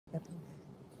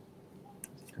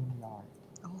yard.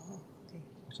 Oh, okay.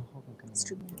 我之后会跟你们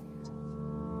Street area.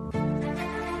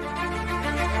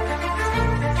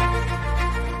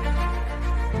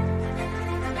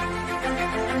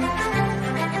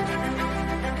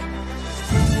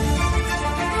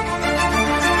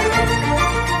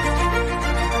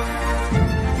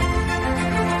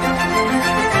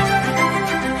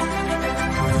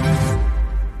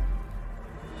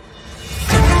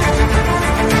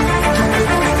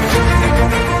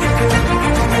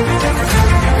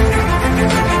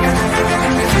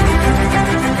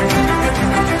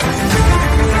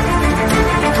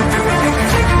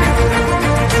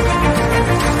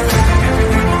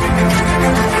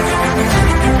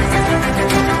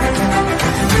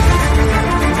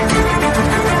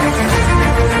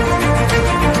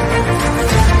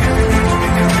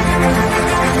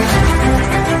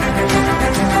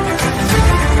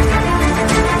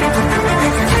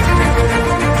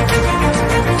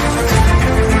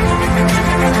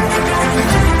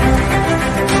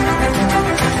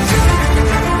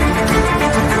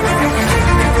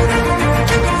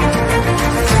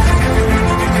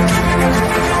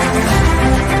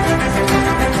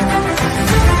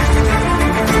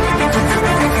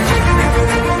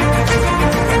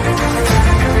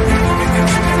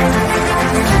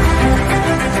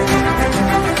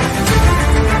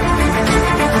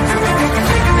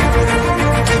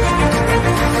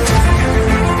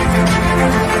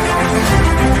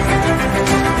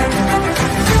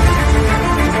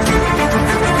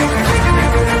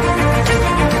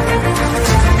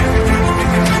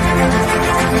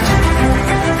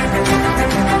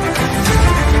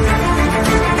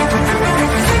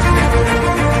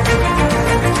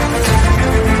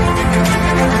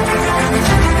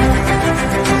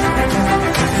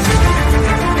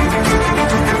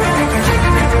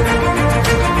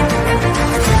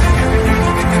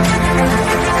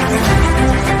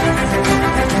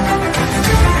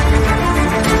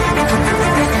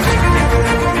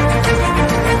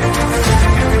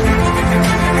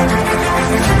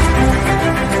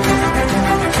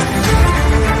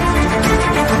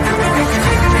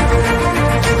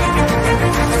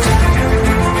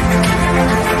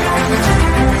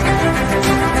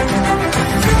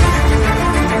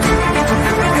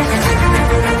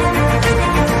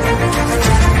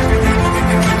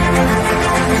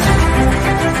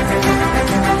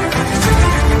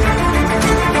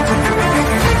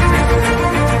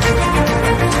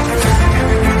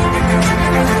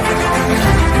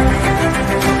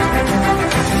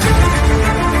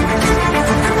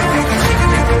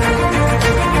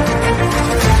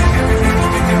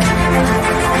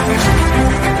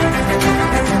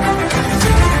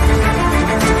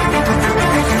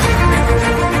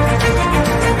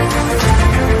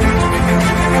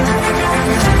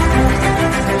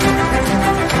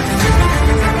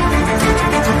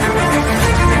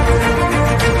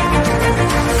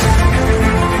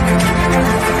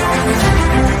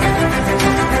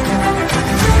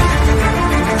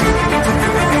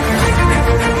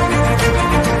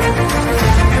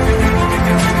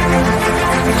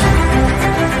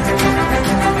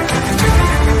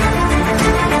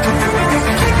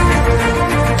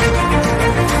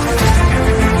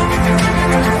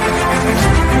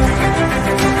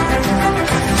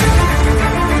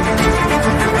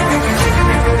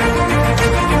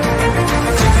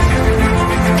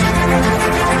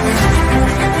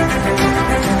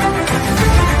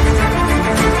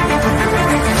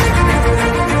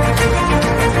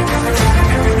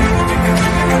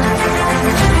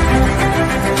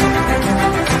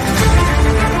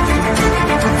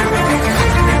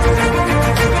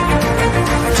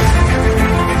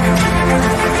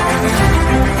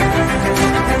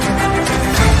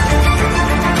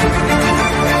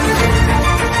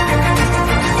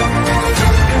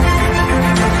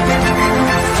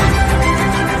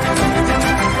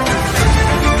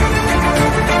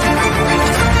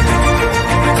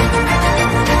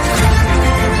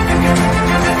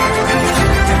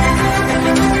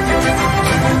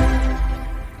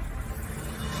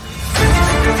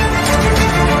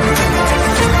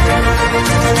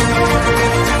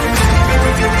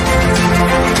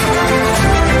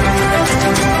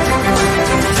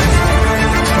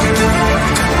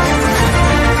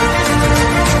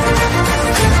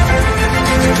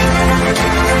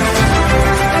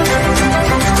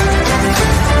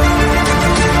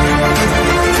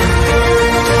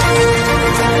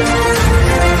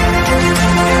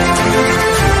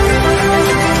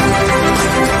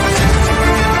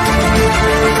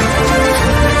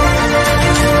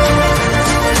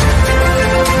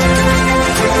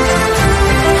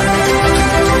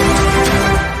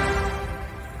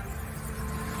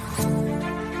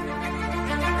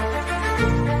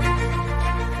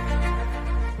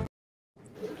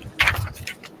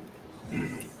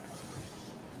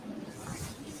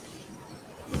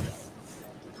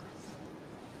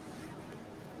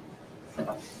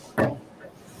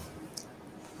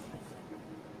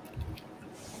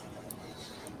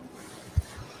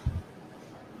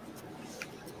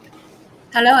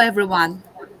 Hello, everyone.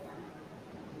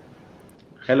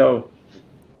 Hello.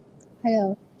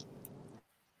 Hello.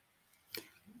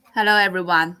 Hello,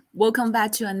 everyone. Welcome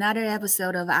back to another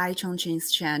episode of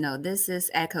iChongqing's channel. This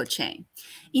is Eiko Chen.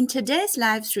 In today's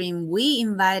live stream, we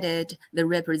invited the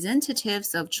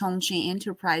representatives of Chongqing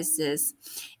enterprises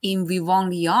in Nuevo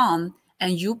Leon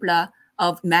and Puebla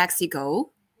of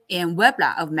Mexico, and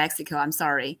Puebla of Mexico,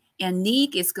 And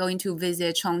Nick is going to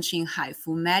visit Chongqing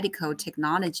Haifu Medical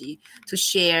Technology to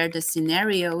share the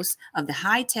scenarios of the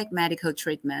high-tech medical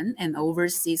treatment and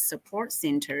overseas support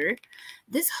center.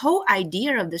 This whole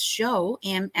idea of the show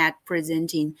aimed at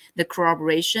presenting the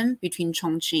cooperation between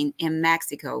Chongqing and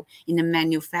Mexico in the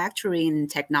manufacturing and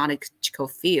technological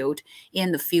field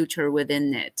and the future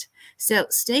within it. So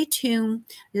stay tuned,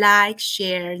 like,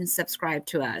 share, and subscribe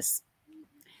to us.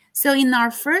 So in our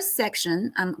first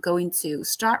section, I'm going to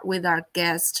start with our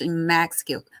guest in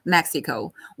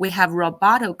Mexico. We have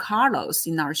Roberto Carlos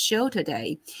in our show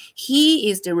today.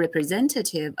 He is the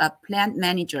representative of plant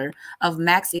manager of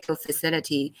Mexico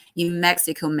facility in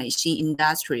Mexico Machine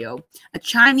Industrial, a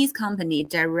Chinese company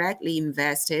directly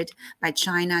invested by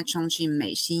China Chongqing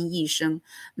Machine Yisheng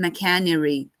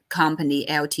Machinery Company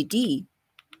Ltd.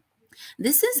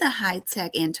 This is a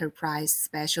high-tech enterprise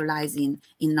specializing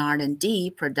in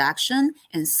R&D, production,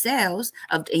 and sales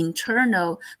of the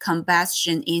internal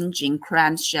combustion engine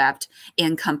crankshaft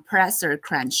and compressor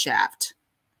crankshaft.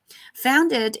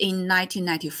 Founded in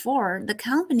 1994, the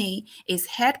company is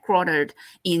headquartered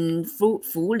in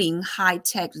Fuling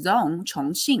High-Tech Zone,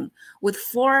 Chongqing, with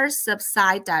 4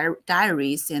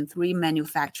 subsidiaries and 3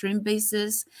 manufacturing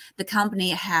bases. The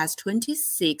company has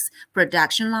 26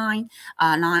 production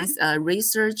lines, a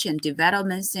research and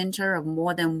development center of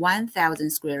more than 1,000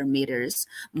 square meters,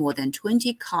 more than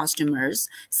 20 customers,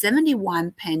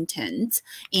 71 patents,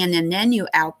 and an annual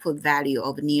output value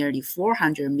of nearly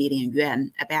 400 million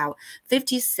yuan, about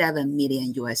 57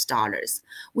 million US dollars.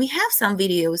 We have some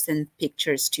videos and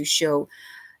pictures to show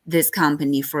this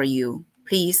company for you.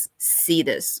 Please see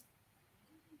this.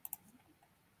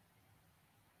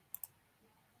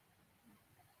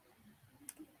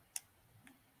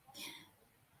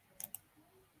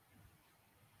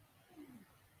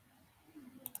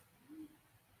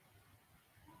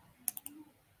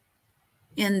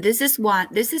 And this is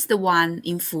the one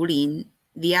in Fuling.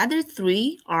 The other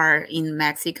 3 are in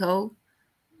Mexico.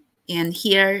 And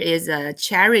here is a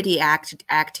charity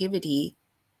activity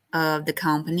of the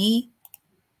company.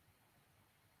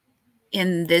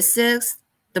 And this is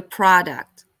the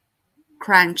product,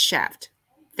 crankshaft,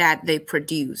 that they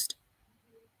produced.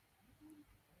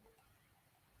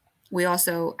 We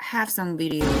also have some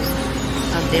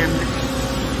videos of their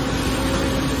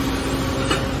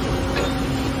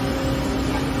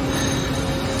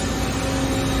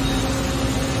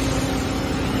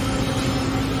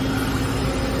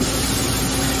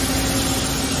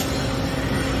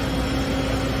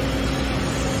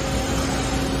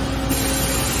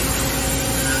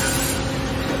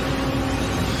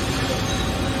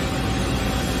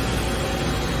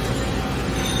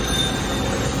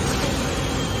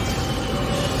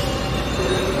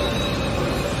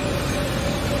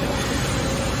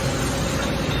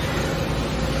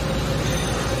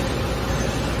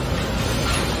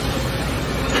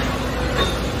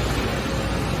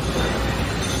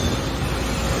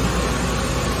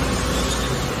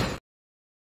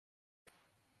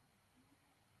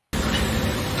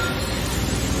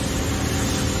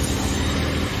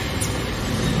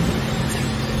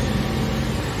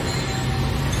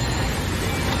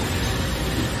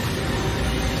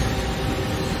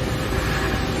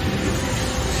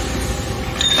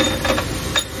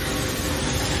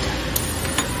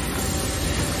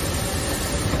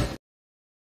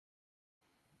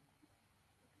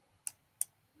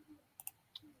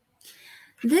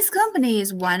This company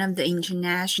is one of the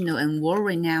international and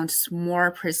world-renowned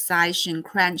small precision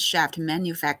crankshaft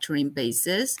manufacturing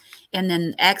bases and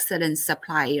an excellent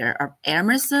supplier of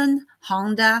Emerson,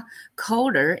 Honda,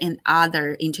 Kohler, and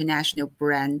other international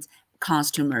brand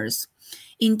customers.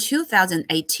 In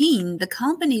 2018, the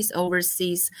company's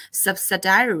overseas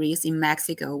subsidiaries in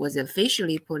Mexico was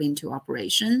officially put into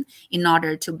operation in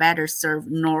order to better serve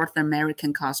North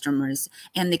American customers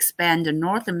and expand the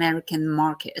North American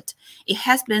market. It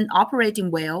has been operating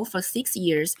well for 6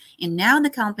 years, and now the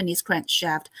company's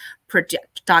crankshaft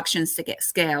production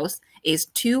scales is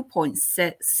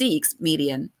 2.6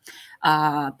 million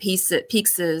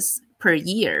pieces per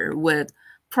year, with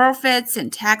profits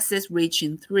and taxes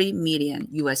reaching $3 million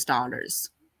US.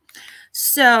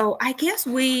 So I guess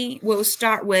we will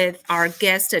start with our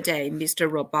guest today, Mr.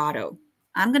 Roboto.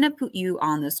 I'm going to put you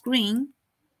on the screen.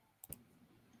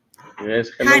 Yes,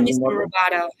 hello, Hi, good Mr. morning.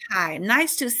 Roboto. Hi,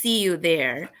 nice to see you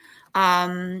there.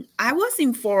 I was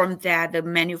informed that the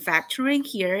manufacturing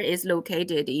here is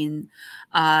located in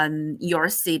your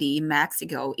city,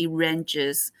 Mexico. It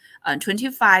ranges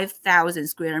 25,000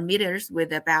 square meters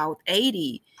with about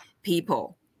 80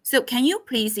 people. So can you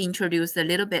please introduce a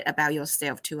little bit about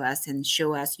yourself to us and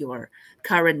show us your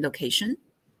current location?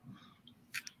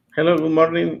 Hello, good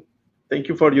morning. Thank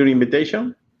you for your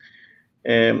invitation.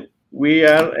 We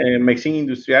are Mexican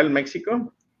Industrial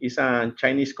Mexico. It's a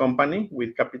Chinese company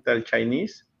with capital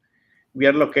Chinese. We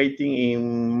are located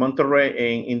in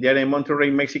Monterrey, in the area of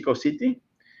Monterrey, Mexico City.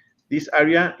 This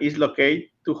area is located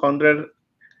 200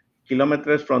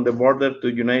 kilometers from the border to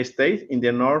United States in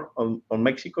the north of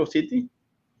Mexico City.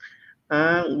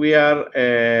 And we are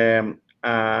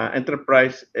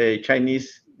enterprise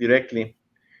Chinese directly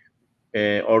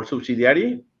or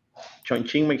subsidiary,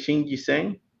 Chongqing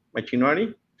Machine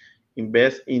Machinery,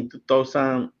 invest in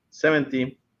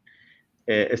 2017,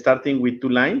 starting with 2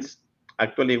 lines.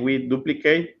 Actually, we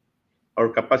duplicate our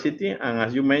capacity, and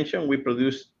as you mentioned, we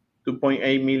produce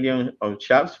 2.8 million of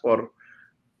shafts for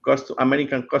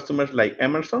American customers like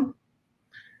Emerson,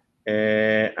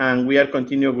 and we are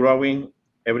continue growing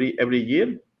every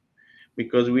year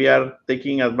because we are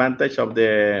taking advantage of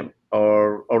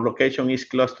our location is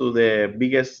close to the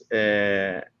biggest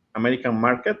American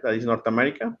market, that is North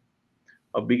America.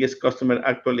 Our biggest customer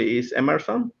actually is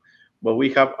Emerson, but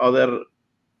we have other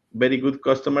very good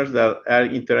customers that are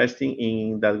interested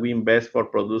in that we invest for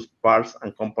produce parts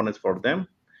and components for them,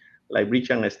 like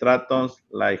Bridge and Stratons,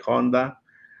 like Honda,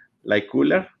 like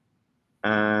Cooler.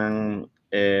 And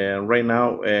right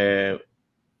now,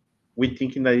 we're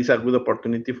thinking that it's a good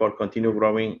opportunity for continue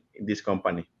growing in this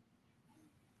company.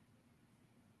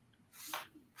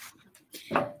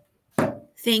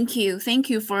 Thank you. Thank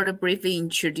you for the brief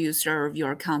introducer of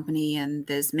your company and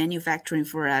this manufacturing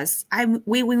for us.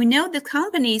 We know the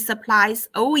company supplies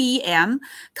OEM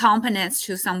components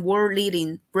to some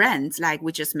world-leading brands, like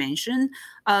we just mentioned.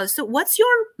 So what's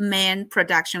your main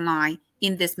production line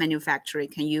in this manufacturing?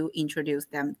 Can you introduce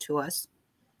them to us?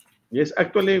 Yes,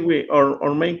 actually,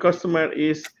 our main customer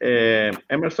is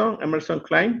Emerson. Emerson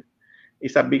Klein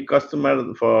is a big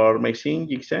customer for machine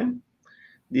Gixen.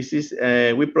 This is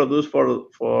we produce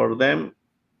for them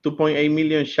 2.8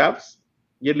 million shafts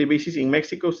yearly basis in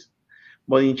Mexico,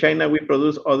 but in China we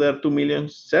produce other 2 million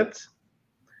sets.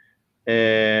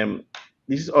 This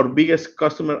is our biggest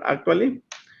customer actually,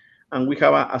 and we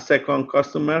have a second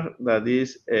customer that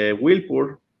is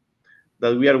Whirlpool,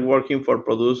 that we are working for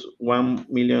produce 1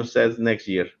 million sets next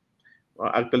year.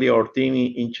 Actually, our team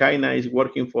in China is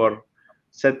working for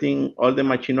setting all the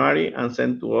machinery and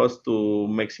send to us to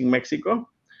Mexico.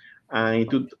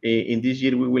 And in this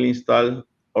year, we will install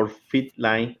our fifth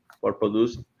line for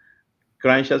produce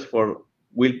crankshafts for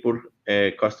Whirlpool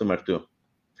customer too.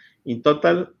 In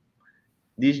total,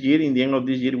 this year, in the end of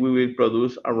this year, we will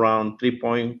produce around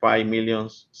 3.5 million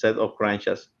set of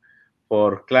crankshafts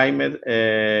for climate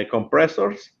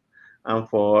compressors and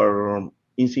for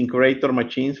incinerator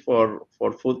machines for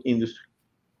food industry.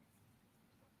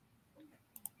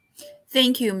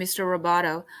 Thank you, Mr.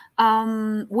 Roboto.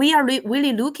 We are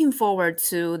really looking forward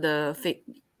to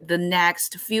the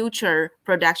next future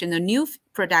production, the new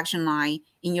production line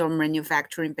in your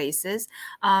manufacturing basis.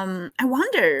 I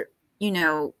wonder,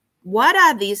 what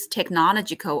are these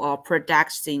technological or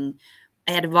production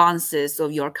advances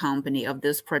of your company of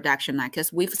this production line?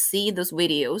 Because we've seen those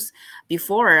videos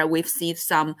before. We've seen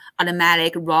some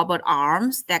automatic robot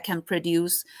arms that can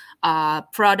produce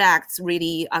products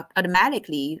really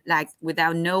automatically, like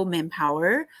without no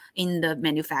manpower in the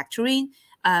manufacturing.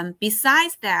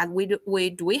 Besides that,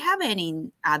 do we have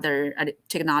any other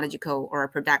technological or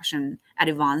production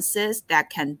advances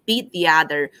that can beat the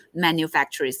other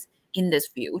manufacturers in this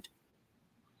field?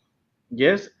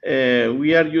 Yes,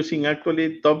 we are using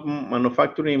actually top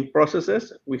manufacturing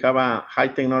processes. We have a high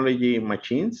technology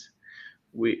machines.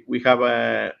 We have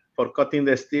for cutting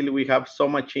the steel, we have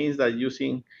some machines that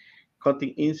using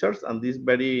cutting inserts, and this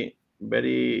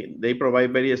they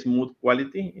provide very smooth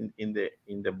quality in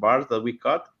the bars that we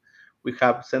cut. We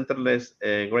have centerless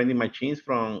grinding machines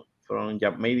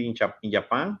made in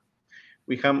Japan.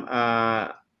 We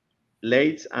have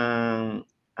lathes and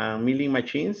milling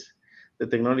machines. The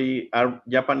technology are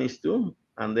Japanese too,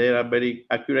 and they are very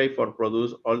accurate for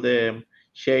produce all the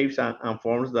shapes and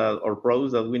forms or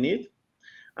products that we need.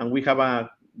 And we have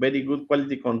a very good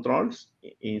quality controls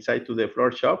inside to the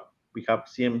floor shop. We have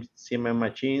CMM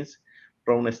machines.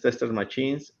 roughness tester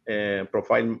machines,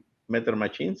 profile meter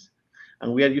machines,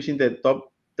 and we are using the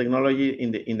top technology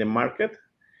in the market.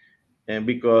 And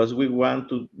because we want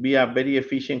to be a very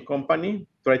efficient company,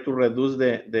 try to reduce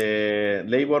the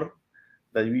labor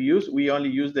that we use. We only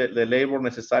use the labor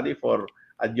necessary for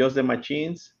adjust the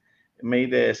machines,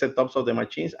 make the setups of the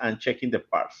machines, and checking the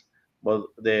parts. But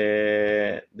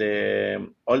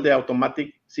all the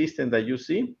automatic system that you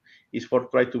see is for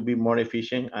try to be more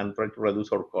efficient and try to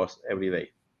reduce our costs every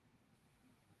day.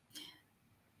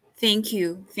 Thank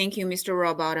you, Mr.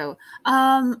 Roboto.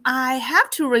 I have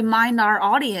to remind our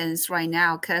audience right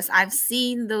now because I've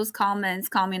seen those comments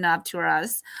coming up to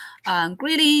us.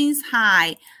 Greetings,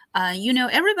 hi.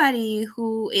 Everybody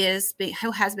who has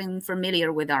been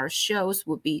familiar with our shows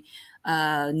would be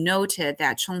noted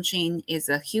that Chongqing is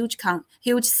a huge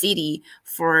city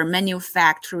for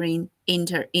manufacturing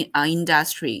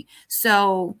industry.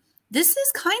 So this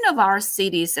is kind of our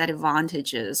city's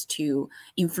advantages to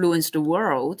influence the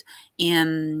world,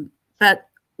 but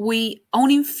we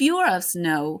only few of us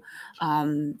know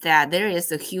that there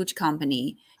is a huge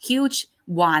company, huge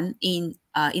one in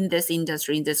this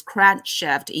industry, in this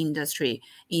crankshaft industry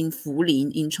in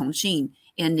Fulin, in Chongqing,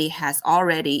 and it has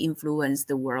already influenced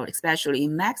the world, especially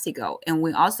in Mexico. And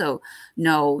we also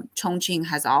know Chongqing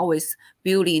has always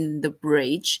building the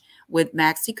bridge with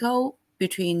Mexico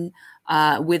between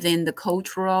within the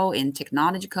cultural and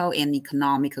technological and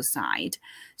economical side.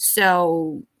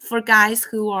 So for guys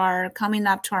who are coming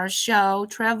up to our show,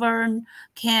 Trevor,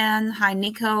 Ken, hi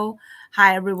Nico,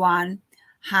 hi everyone.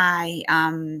 Hi,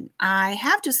 I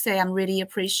have to say I'm really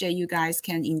appreciate you guys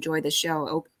can enjoy the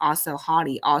show. Also,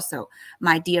 Holly, also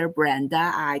my dear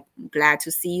Brenda, I'm glad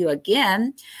to see you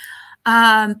again.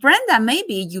 Brenda,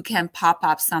 maybe you can pop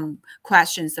up some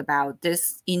questions about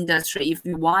this industry if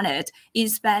you want it in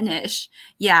Spanish.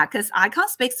 Yeah, because I can't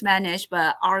speak Spanish,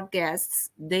 but our guests,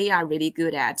 they are really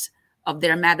good at of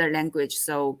their mother language.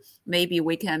 So maybe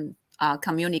we can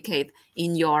communicate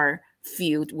in your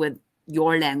field with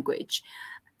your language.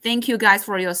 Thank you guys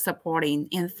for your supporting,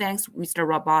 and thanks, Mr.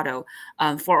 Roboto,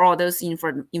 for all those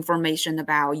information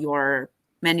about your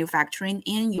manufacturing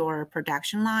and your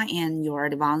production line and your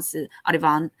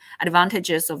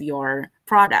advantages of your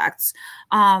products,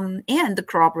 and the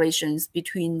collaborations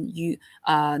between you,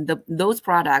 those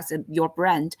products and your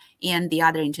brand and the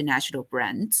other international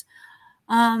brands.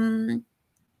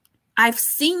 I've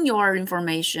seen your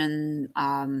information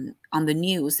on the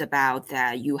news about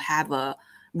that you have a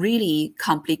really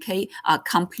completed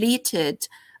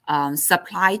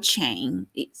supply chain.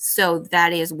 So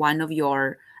that is one of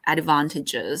your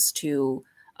advantages to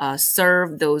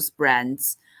serve those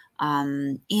brands.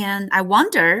 And I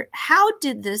wonder, how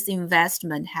did this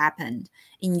investment happen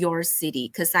in your city?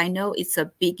 Because I know it's a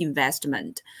big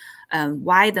investment.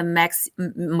 Why the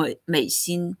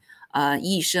MEXCHAM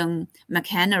Yisheng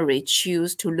Machinery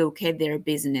choose to locate their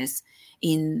business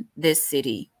in this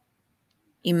city,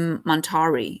 in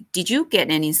Monterey? Did you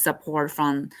get any support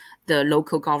from the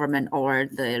local government or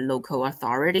the local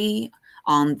authority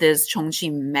on this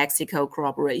Chongqing, Mexico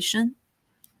cooperation?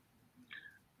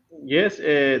 Yes,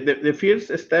 the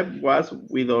first step was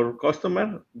with our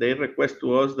customer. They request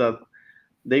to us that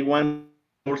they want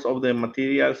source of the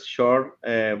materials short,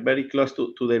 very close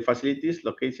to their facilities,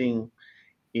 located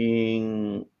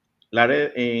in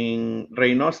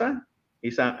Reynosa.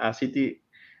 It's a city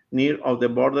near of the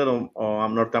border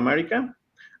of North America,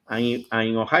 and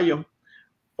in Ohio.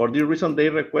 For this reason, they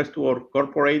request to our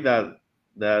corporate that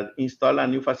install a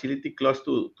new facility close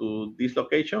to this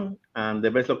location, and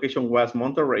the best location was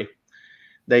Monterey.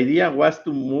 The idea was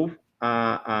to move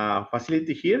a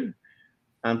facility here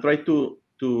and try to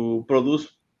produce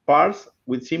parts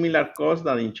with similar costs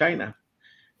than in China.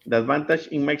 The advantage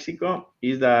in Mexico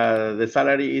is that the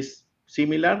salary is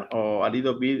similar or a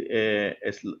little bit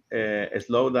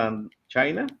slow than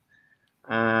China.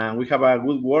 And we have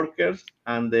good workers,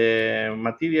 and the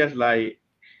materials like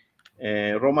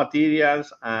raw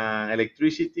materials and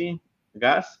electricity,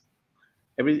 gas,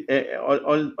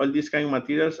 all these kind of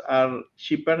materials are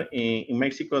cheaper in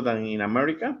Mexico than in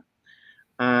America.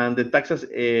 And the taxes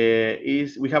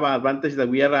we have an advantage that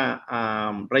we are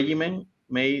a regiment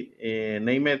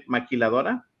named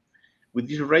Maquiladora. With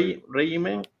this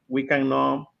regiment, we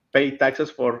cannot pay taxes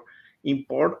for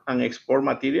import and export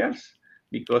materials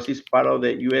because it's part of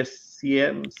the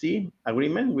USMCA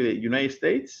agreement with the United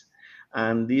States.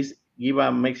 And this gives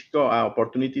Mexico an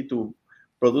opportunity to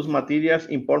produce materials,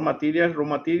 import materials, raw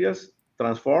materials,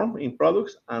 transform in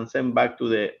products, and send back to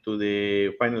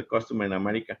the final customer in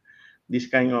America. This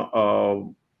kind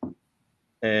of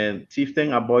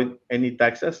system avoid any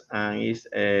taxes and is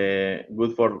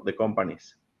good for the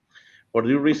companies. For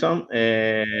this reason,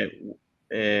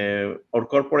 our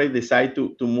corporate decided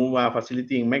to move a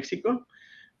facility in Mexico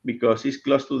because it's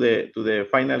close to the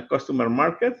final customer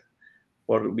market,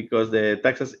 or because the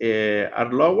taxes are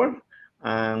lower,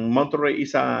 and Monterrey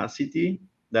is a city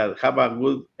that have a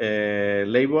good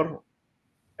labor,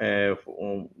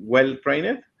 well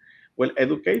trained, well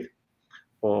educated,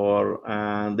 or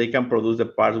they can produce the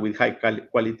parts with high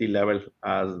quality level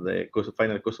as the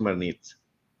final customer needs.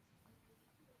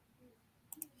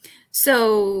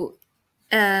 So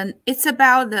it's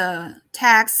about the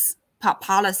taxes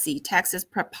policy,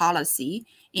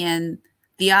 and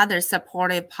the other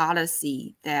supportive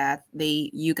policy that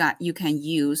you can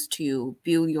use to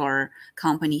build your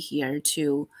company here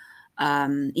to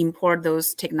import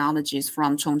those technologies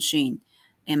from Chongqing.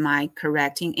 Am I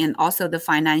correcting? And also the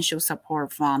financial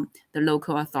support from the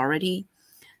local authority.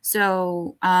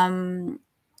 So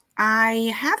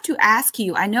I have to ask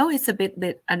you, I know it's a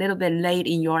little bit late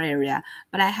in your area,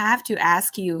 but I have to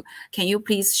ask you, can you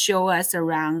please show us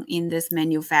around in this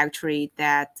manufacturing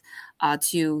that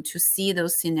to see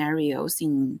those scenarios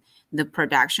in the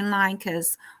production line?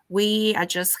 Because we are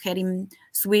just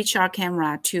switch our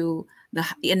camera to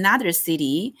another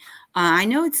city. I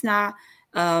know it's not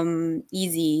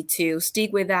easy to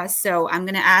stick with us, so I'm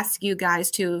going to ask you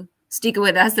guys to stick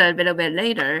with us a little bit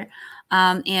later.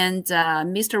 And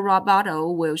Mr.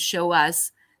 Roboto will show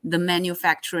us the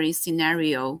manufacturing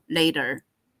scenario later.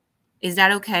 Is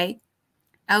that okay?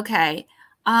 Okay.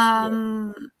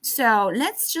 So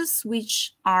let's just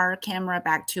switch our camera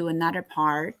back to another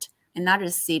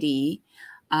city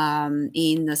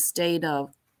in the state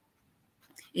of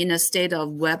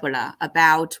Puebla,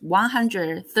 about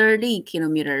 130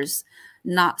 kilometers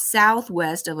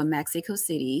southwest of Mexico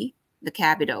City, the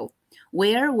capital,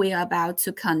 where we are about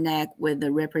to connect with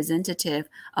the representative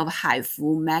of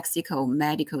Haifu Mexico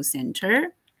Medical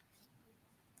Center.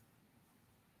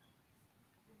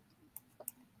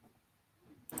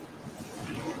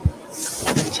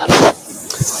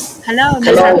 Hello,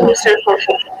 Mr.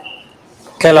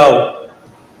 Hello.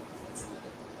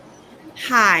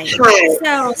 Hi. So,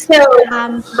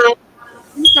 I'm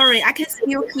sorry, I can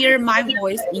still hear my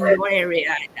voice in your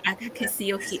area. I can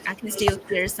still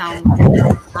hear some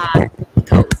echoes.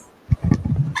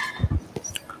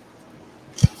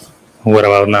 What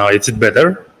about now? Is it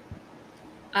better?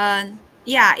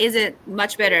 Yeah, is it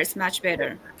much better? It's much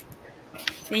better.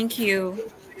 Thank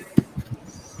you.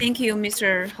 Thank you,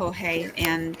 Mr. Jorge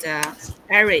and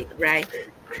Eric, right?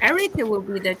 Eric will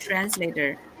be the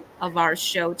translator of our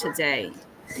show today.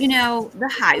 You know, the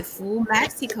Haifu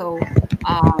Mexico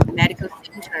Medical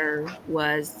Center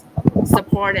was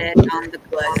supported on the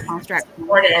construction of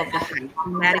the Haifu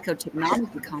Medical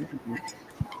Technology Company.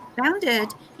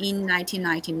 Founded in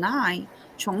 1999,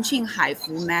 Chongqing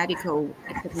Haifu Medical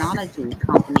Technology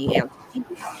Company (LTD)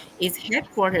 is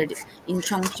headquartered in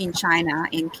Chongqing, China,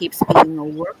 and keeps being a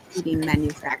world-leading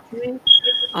manufacturer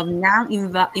of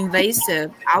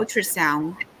non-invasive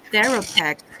ultrasound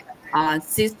therapeutic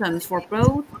systems for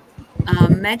both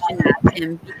meningitis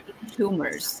and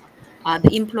tumors.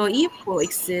 The employee pool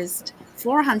exists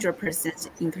 400%,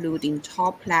 including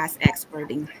top-class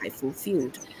experts in Haifu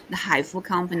field. The Haifu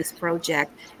company's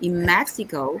project in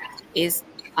Mexico is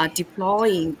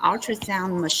deploying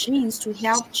ultrasound machines to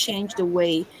help change the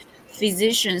way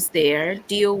physicians there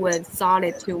deal with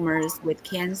solid tumors with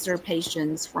cancer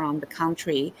patients from the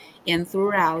country and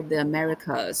throughout the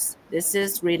Americas. This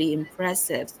is really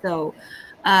impressive. So,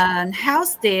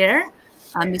 how's there,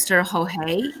 Mr.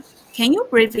 Jorge? Can you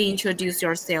briefly introduce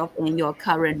yourself and your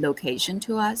current location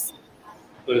to us?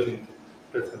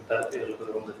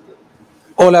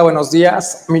 Hola, buenos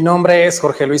días. Mi nombre es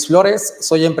Jorge Luis Flores,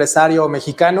 soy empresario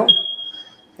mexicano.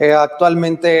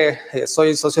 Actualmente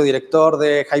soy socio director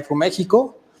de Haifu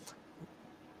México.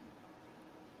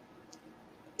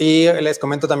 Y les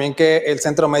comento también que el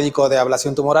Centro Médico de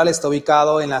Ablación Tumoral está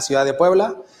ubicado en la ciudad de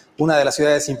Puebla, una de las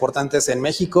ciudades importantes en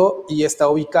México, y está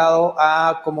ubicado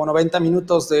a como 90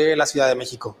 minutos de la Ciudad de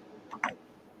México.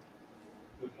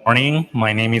 Good morning,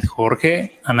 my name is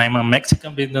Jorge, and I'm a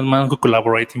Mexican businessman who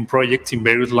collaborates in projects in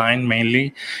various lines,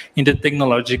 mainly in the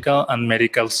technological and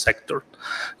medical sector.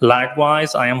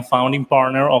 Likewise, I am founding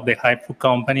partner of the Haifu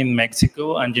company in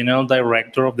Mexico and general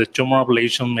director of the Tumor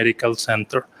Ablation Medical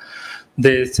Center.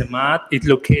 The CEMAT is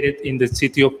located in the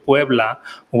city of Puebla,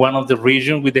 one of the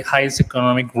regions with the highest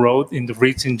economic growth in the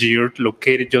recent years,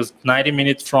 located just 90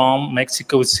 minutes from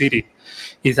Mexico City.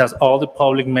 It has all the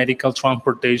public medical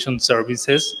transportation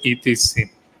services, etc.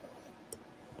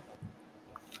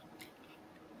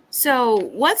 So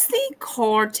what's the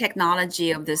core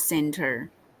technology of the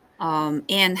center?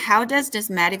 And how does this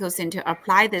medical center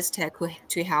apply this tech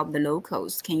to help the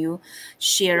locals? Can you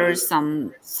share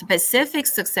some specific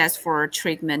successful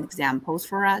treatment examples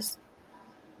for us?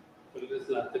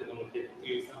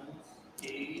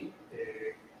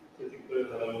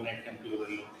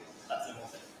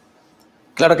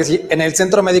 Claro que sí. En el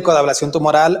Centro Médico de Ablación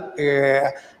Tumoral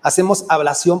hacemos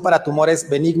ablación para tumores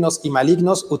benignos y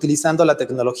malignos utilizando la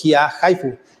tecnología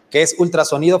Haifu, que es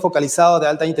ultrasonido focalizado de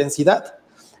alta intensidad.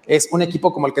 Es un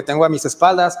equipo como el que tengo a mis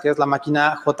espaldas, que es la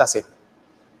máquina JC.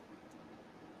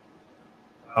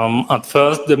 At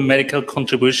first, the medical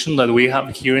contribution that we have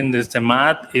here in this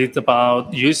demand is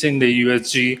about using the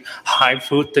USG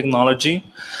Haifu technology,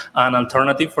 an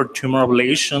alternative for tumor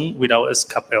ablation without a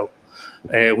scalpel,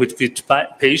 with which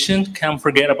patient can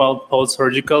forget about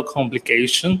post-surgical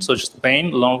complications such as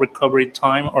pain, long recovery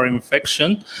time, or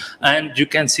infection, and you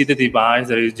can see the device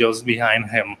that is just behind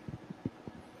him.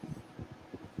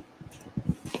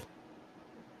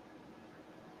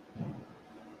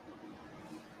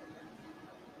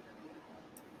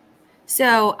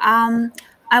 So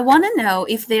I want to know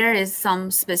if there is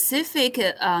some specific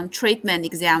treatment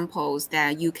examples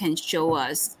that you can show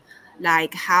us,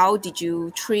 like how did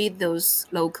you treat those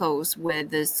locals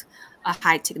with this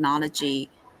high technology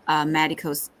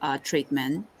medical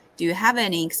treatment? Do you have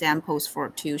any examples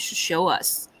to show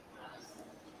us?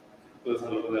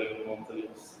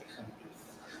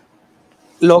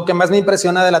 Lo que más me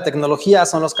impresiona de la tecnología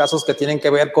son los casos que tienen que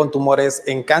ver con tumores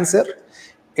en cáncer.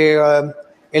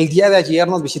 El día de ayer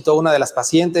nos visitó una de las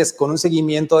pacientes con un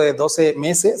seguimiento de 12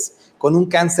 meses con un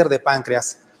cáncer de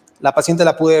páncreas. La paciente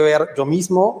la pude ver yo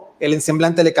mismo, el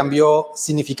semblante le cambió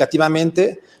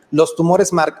significativamente, los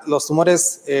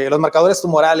marcadores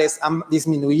tumorales han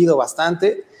disminuido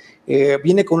bastante,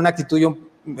 viene con una actitud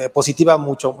positiva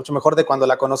mucho mejor de cuando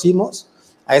la conocimos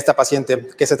a esta paciente,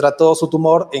 que se trató su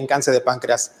tumor en cáncer de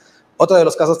páncreas. Otro de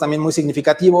los casos también muy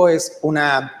significativo es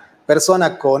una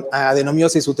persona con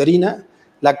adenomiosis uterina,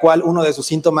 la cual uno de sus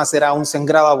síntomas era un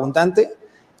sangrado abundante.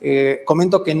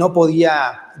 Comento que no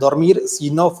podía dormir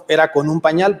si no era con un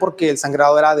pañal porque el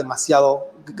sangrado era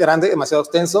demasiado grande, demasiado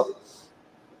extenso.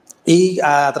 Y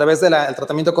a través del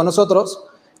tratamiento con nosotros,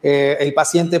 el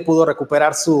paciente pudo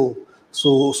recuperar su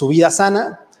vida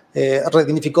sana,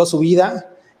 redignificó su vida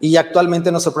y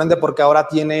actualmente nos sorprende porque ahora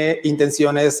tiene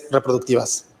intenciones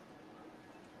reproductivas.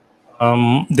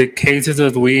 The cases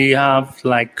that we have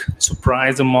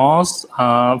surprised the most,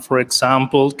 for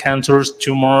example, cancerous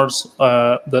tumors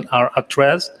that are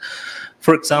addressed.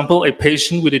 For example, a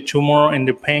patient with a tumor in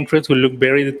the pancreas who looked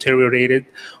very deteriorated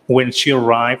when she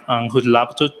arrived and whose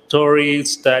laboratory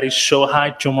studies show high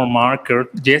tumor marker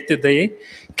yesterday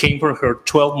came for her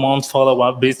 12-month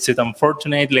follow-up visit.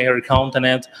 Unfortunately, her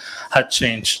countenance had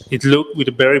changed. It looked with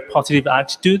a very positive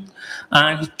attitude,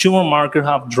 and his tumor marker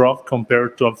have dropped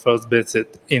compared to our first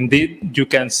visit. Indeed, you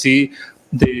can see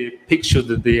the picture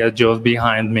that they are just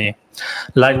behind me.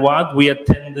 Like what, we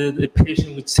attended a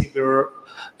patient with severe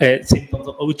symptoms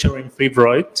of uterine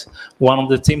fibroid. One of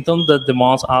the symptoms that the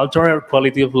most altered her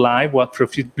quality of life was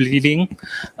profuse bleeding,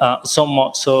 so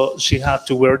much so she had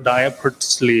to wear diaper to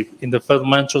sleep. In the first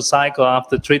menstrual cycle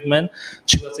after treatment,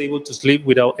 she was able to sleep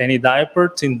without any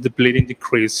diaper since the bleeding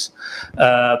decreased.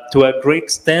 To a great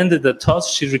extent that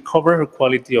thus she recovered her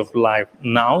quality of life.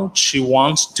 Now she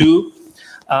wants to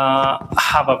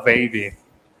have a baby.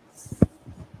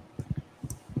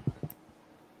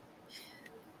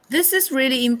 This is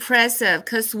really impressive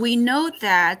because we know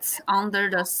that under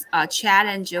the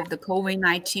challenge of the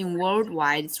COVID-19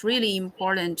 worldwide, it's really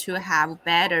important to have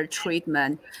better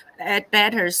treatment,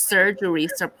 better surgery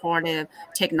supportive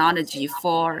technology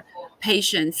for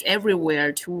patients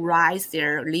everywhere to rise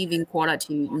their living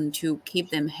quality and to keep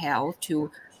them healthy,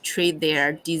 to treat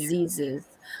their diseases.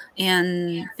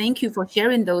 And thank you for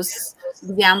sharing those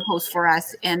examples for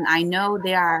us. And I know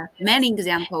there are many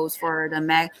examples for the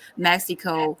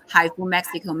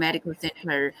Haifu Medical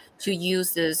Center to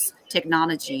use this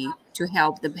technology to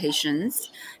help the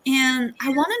patients. And I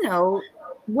want to know,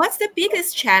 what's the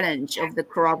biggest challenge of the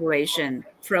collaboration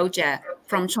project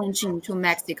from Chongqing to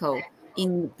Mexico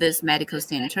in this medical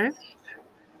center?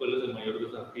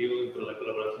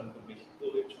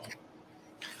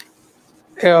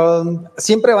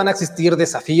 Siempre van a existir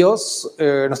desafíos.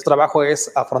 Nuestro trabajo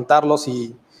es afrontarlos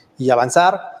y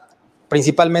avanzar.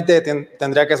 Principalmente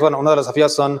tendría que, uno de los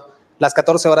desafíos son las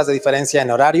 14 horas de diferencia en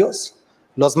horarios,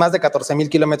 los más de 14,000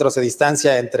 kilómetros de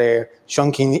distancia entre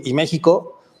Chongqing y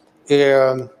México.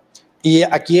 Y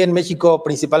aquí en México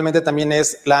principalmente también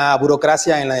es la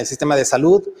burocracia en el sistema de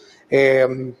salud.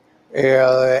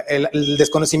 el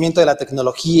desconocimiento de la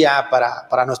tecnología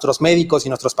para nuestros médicos y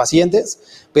nuestros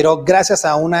pacientes, pero gracias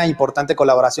a una importante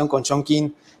colaboración con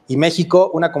Chongqing y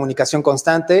México, una comunicación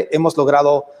constante, hemos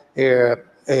logrado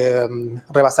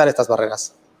rebasar estas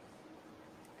barreras.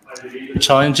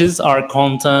 Challenges are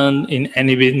constant in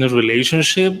any business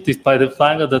relationship, despite the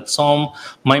fact that some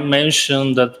might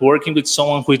mention that working with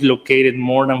someone who is located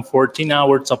more than 14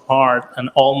 hours apart and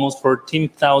almost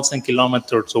 14,000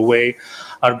 kilometers away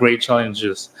are great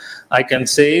challenges. I can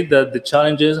say that the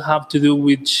challenges have to do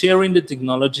with sharing the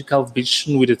technological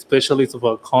vision with the specialists of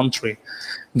our country.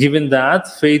 Given that,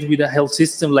 faced with a health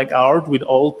system like ours, with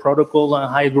all protocol and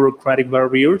high bureaucratic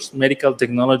barriers, medical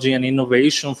technology and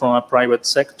innovation from a private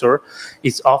sector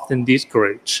is often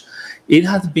discouraged. It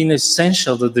has been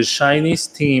essential that the Chinese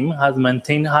team has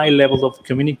maintained high levels of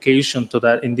communication so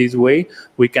that in this way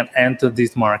we can enter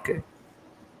this market.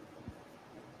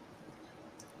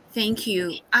 Thank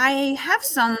you. I have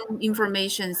some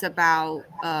information about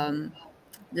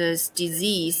this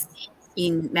disease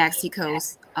in Mexico,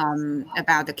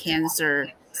 about the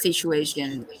cancer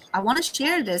situation. I want to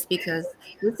share this because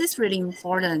this is really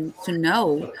important to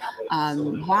know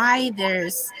why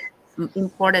there's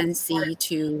importance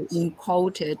to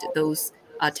imported those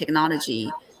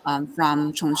technology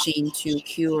from Chongqing to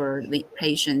cure the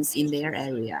patients in their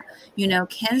area. You know,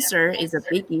 cancer is a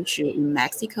big issue in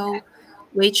Mexico,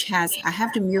 which has, I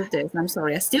have to mute this, I'm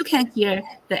sorry, I still can't hear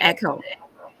the echo.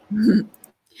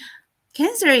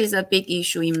 Cancer is a big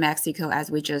issue in Mexico,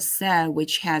 as we just said,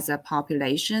 which has a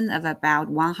population of about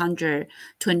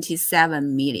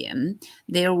 127 million.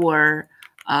 There were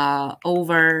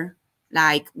over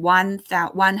like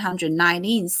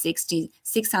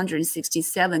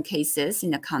 667 cases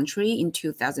in the country in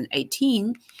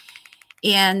 2018,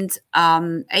 and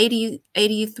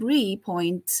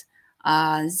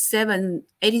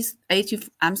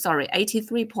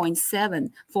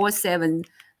 83.747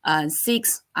 I'm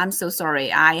so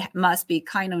sorry. I must be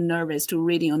kind of nervous to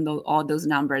reading on all those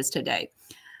numbers today.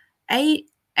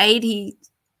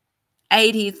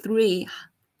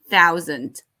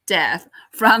 83,000 deaths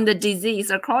from the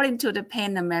disease, according to the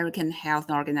Pan American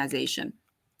Health Organization.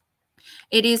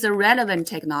 It is a relevant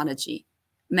technology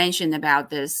mentioned about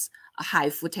this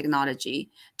Haifu technology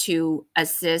to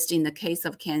assist in the case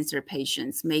of cancer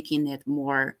patients, making it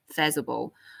more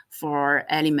feasible for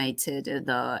eliminated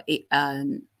the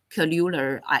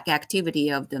cellular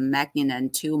activity of the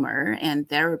malignant tumor and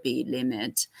therapy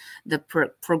limit the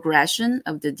progression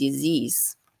of the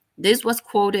disease. This was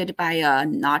quoted by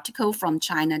an article from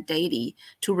China Daily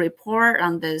to report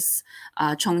on this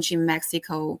Chongqing,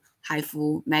 Mexico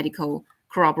Haifu Medical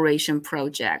Cooperation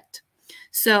Project.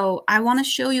 So I want to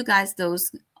show you guys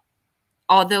those,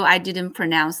 although I didn't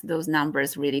pronounce those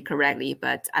numbers really correctly,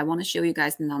 but I want to show you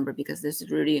guys the number because this is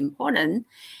really important.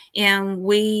 And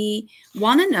we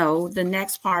want to know, the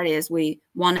next part is we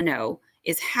want to know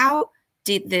is how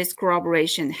did this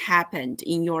corroboration happen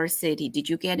in your city? Did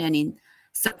you get any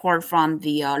support from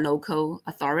the local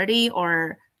authority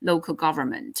or local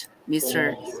government,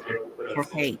 Mr.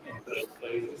 Jorge?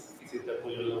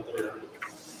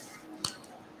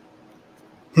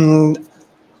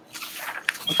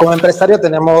 Como empresario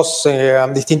tenemos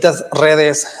distintas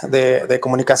redes de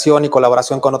comunicación y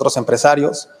colaboración con otros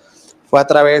empresarios. Fue a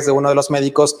través de uno de los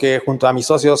médicos que junto a mis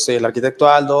socios, el arquitecto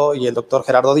Aldo y el doctor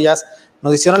Gerardo Díaz,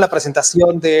 nos hicieron la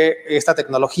presentación de esta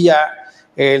tecnología,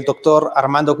 el doctor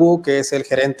Armando Gu, que es el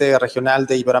gerente regional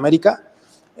de Iberoamérica.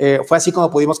 Fue así como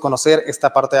pudimos conocer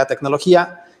esta parte de la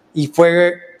tecnología y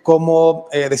fue como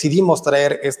decidimos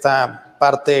traer esta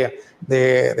parte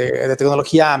de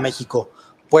tecnología a México.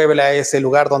 Puebla es el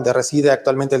lugar donde reside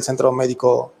actualmente el Centro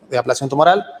Médico de Ablación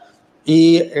Tumoral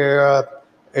y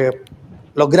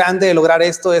lo grande de lograr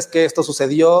esto es que esto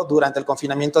sucedió durante el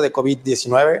confinamiento de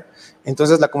COVID-19.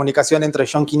 Entonces la comunicación entre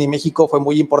Chongqing y México fue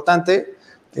muy importante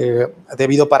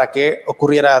debido para que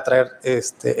ocurriera traer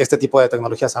este tipo de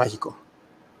tecnologías a México.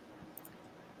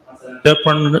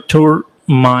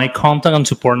 My contact and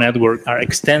support network are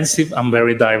extensive and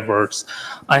very diverse.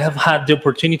 I have had the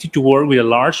opportunity to work with a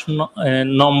large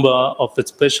number of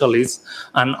specialists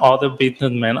and other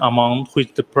businessmen, among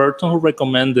which the person who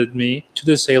recommended me to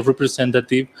the sales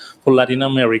representative for Latin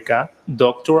America,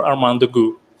 Dr. Armando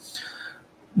Gu.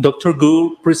 Dr.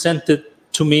 Gu presented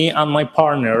to me and my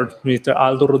partner, Mr.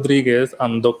 Aldo Rodriguez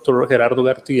and Dr. Gerardo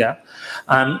Garcia,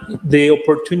 and the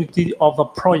opportunity of a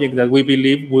project that we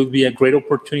believe would be a great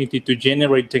opportunity to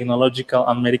generate technological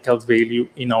and medical value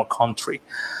in our country.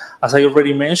 As I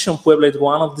already mentioned, Puebla is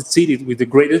one of the cities with the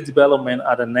greatest development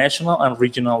at a national and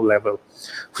regional level,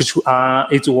 which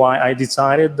is why I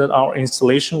decided that our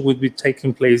installation would be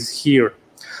taking place here.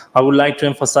 I would like to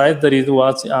emphasize that it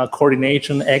was a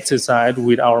coordination exercise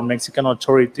with our Mexican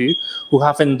authorities who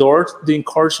have endorsed the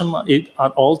encouragement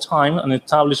at all time and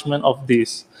establishment of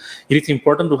this. It is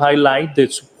important to highlight the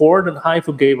support that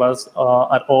Haifu gave us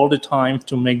at all the time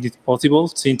to make this possible,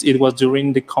 since it was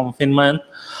during the confinement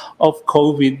of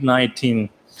COVID-19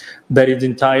 that the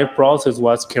entire process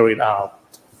was carried out.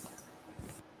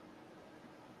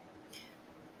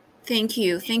 Thank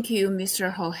you,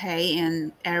 Mr. Jorge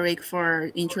and Eric,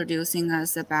 for introducing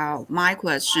us about my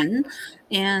question.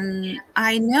 And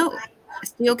I know I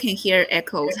still can hear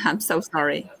echoes. I'm so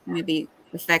sorry. Maybe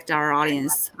affect our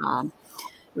audience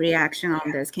reaction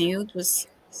on this. Can you just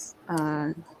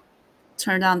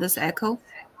turn down this echo?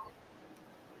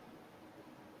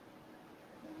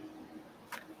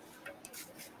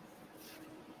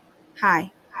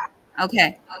 Hi.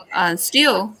 Okay.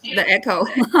 Still the echo.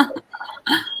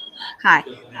 Hi.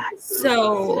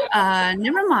 So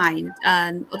never mind.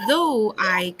 Though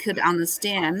I could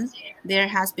understand, there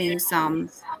has been some.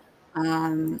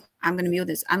 I'm going to mute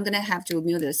this. I'm going to have to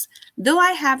mute this. Though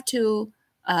I have to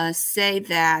say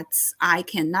that I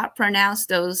cannot pronounce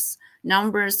those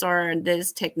numbers or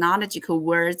these technological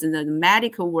words and the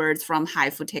medical words from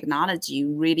Haifu Technology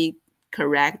really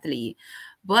correctly,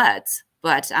 but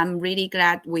I'm really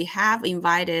glad we have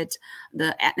invited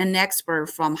an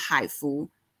expert from Haifu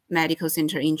Medical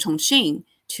Center in Chongqing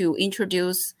to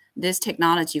introduce this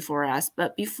technology for us.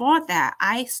 But before that,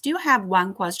 I still have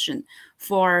one question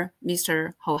for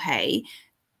Mr. Jorge.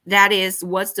 That is,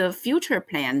 what's the future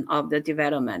plan of the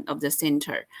development of the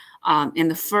center and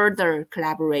the further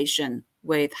collaboration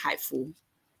with Haifu?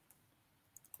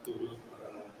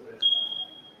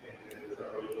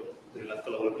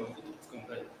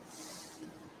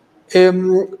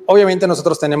 Obviamente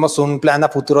nosotros tenemos un plan a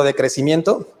futuro de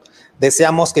crecimiento.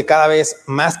 Deseamos que cada vez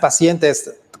más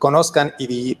pacientes conozcan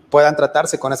y puedan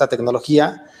tratarse con esta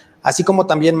tecnología, así como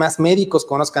también más médicos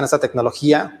conozcan esta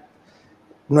tecnología.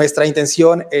 Nuestra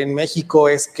intención en México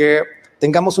es que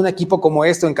tengamos un equipo como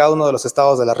esto en cada uno de los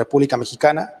estados de la República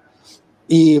Mexicana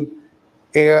y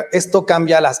esto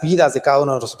cambia las vidas de cada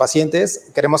uno de los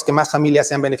pacientes. Queremos que más familias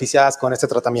sean beneficiadas con este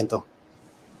tratamiento.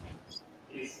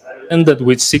 And that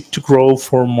we seek to grow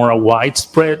for more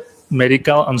widespread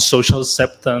medical and social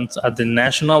acceptance at the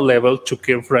national level to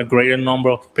care for a greater number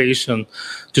of patients,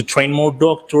 to train more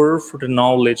doctors for the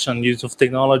knowledge and use of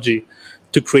technology,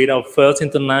 to create our first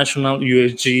international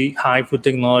USG Haifu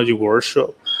Technology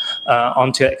Workshop,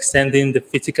 until extending the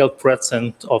physical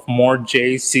presence of more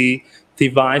JC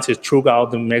devices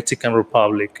throughout the Mexican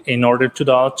Republic in order to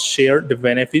thus share the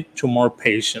benefit to more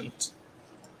patients.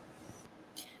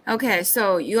 Okay,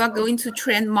 so you are going to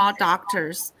train more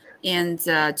doctors and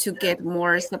to get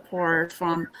more support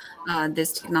from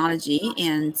this technology.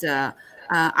 And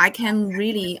I can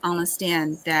really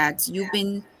understand that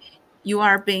you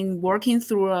are been working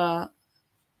through a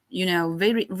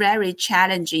very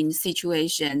challenging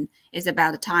situation. It's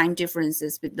about the time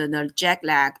differences with the jet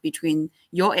lag between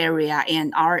your area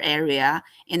and our area.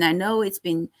 And I know it's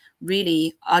been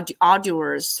really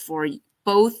arduous for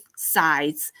both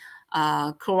sides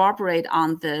cooperate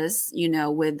on this,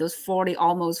 with those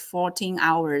almost 14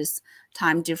 hours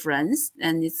time difference.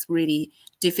 And it's really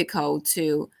difficult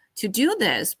to do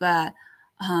this. But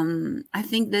I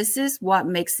think this is what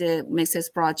makes this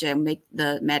project, make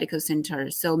the medical center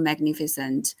so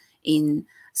magnificent in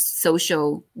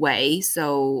social way.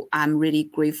 So I'm really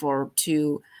grateful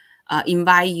to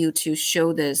invite you to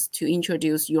show this, to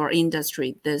introduce your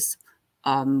industry, this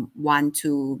one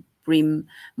to bring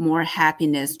more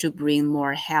happiness, to bring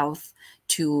more health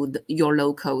to your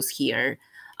locals here.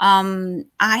 I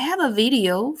have a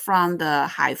video from the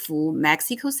Haifu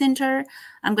Mexico Center.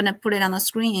 I'm going to put it on the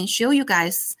screen and show you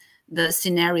guys the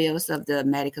scenarios of the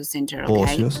medical center. Okay?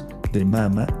 Óseos, de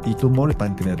mama y tumor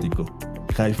pancreático.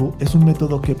 Haifu es un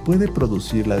método que puede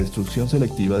producir la destrucción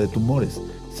selectiva de tumores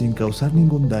sin causar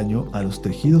ningún daño a los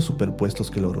tejidos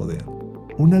superpuestos que lo rodean.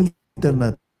 Una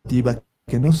alternativa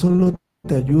que no solo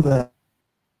te ayuda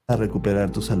a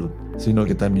recuperar tu salud, sino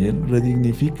que también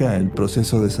redignifica el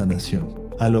proceso de sanación,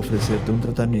 al ofrecerte un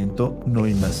tratamiento no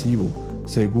invasivo,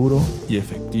 seguro y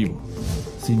efectivo,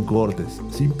 sin cortes,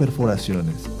 sin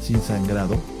perforaciones, sin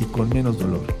sangrado y con menos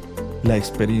dolor. La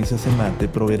experiencia CEMAT te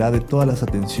proveerá de todas las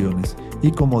atenciones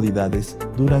y comodidades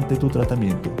durante tu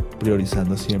tratamiento,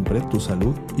 priorizando siempre tu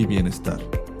salud y bienestar.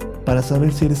 Para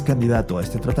saber si eres candidato a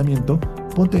este tratamiento,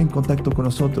 ponte en contacto con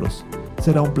nosotros.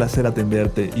 Será un placer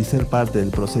atenderte y ser parte del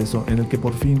proceso en el que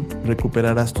por fin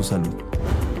recuperarás tu salud.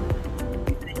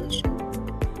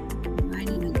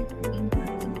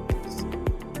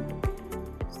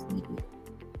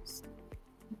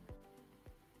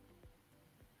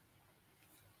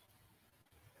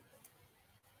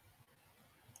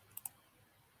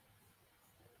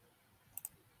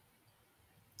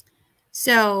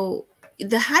 So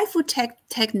the Haifu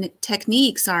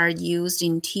techniques are used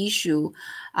in tissue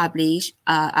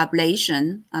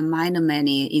ablation, a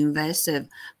minimally invasive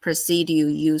procedure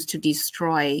used to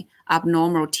destroy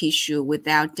abnormal tissue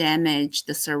without damage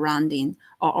the surrounding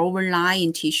or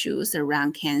overlying tissues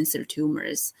around cancer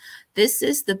tumors. This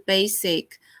is the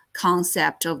basic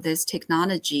concept of this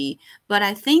technology, but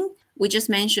I think we just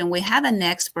mentioned we have an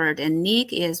expert, and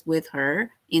Nick is with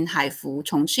her in Haifu,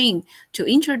 Chongqing, to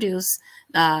introduce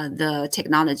the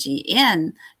technology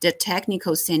and the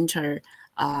technical center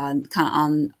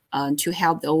to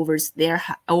help their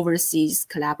overseas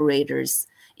collaborators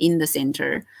in the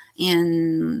center.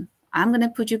 And I'm going to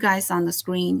put you guys on the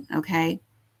screen, okay?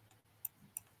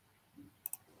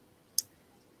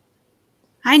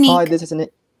 Hi, Nick. Hi, this is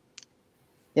Nick.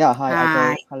 Yeah, hi,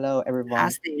 Hi. Eiko. Hello, everyone.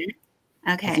 How's there?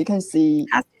 Okay. As you can see,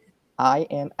 I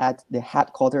am at the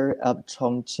headquarters of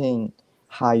Chongqing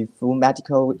Haifu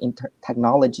Medical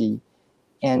Technology,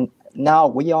 and now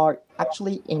we are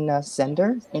actually in a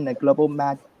center in the global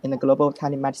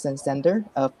telemedicine center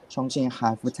of Chongqing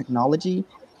Haifu Technology,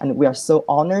 and we are so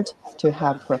honored to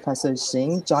have Professor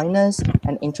Xing join us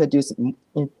and introduce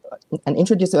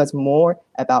us more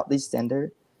about this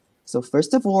center. So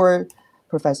first of all,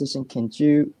 Professor Xing, can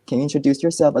you introduce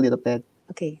yourself a little bit?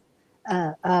 Okay.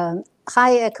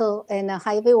 Hi, Eiko, and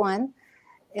hi, everyone.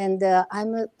 And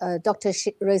I'm Dr.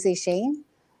 Rosie Shane.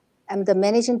 I'm the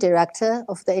Managing Director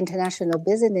of the International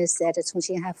Business at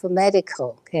Chongqing Haifu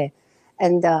Medical. Okay.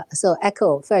 And so,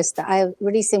 Eiko, first, I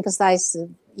really sympathize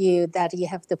you that you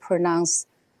have the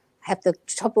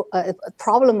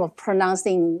problem of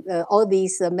pronouncing all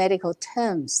these medical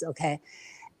terms. Okay.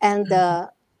 And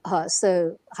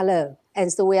so, hello.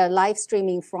 And so we are live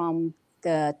streaming from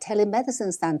the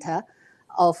telemedicine center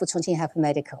of Chongqing Haifu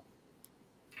Medical.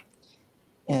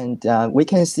 And we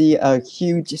can see a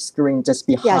huge screen just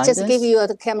behind us. Yeah, just give you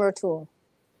a camera tour.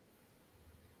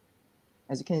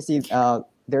 As you can see,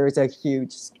 there is a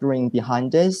huge screen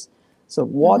behind us. So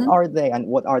what are they and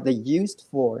what are they used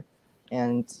for?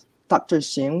 And Dr.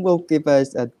 Xing will give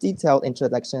us a detailed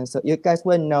introduction so you guys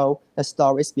will know the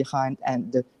stories behind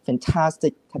and the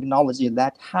fantastic technology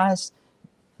that has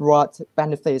brought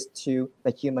benefits to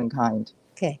the humankind.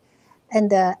 Okay. And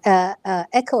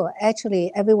Eiko,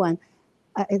 actually, everyone,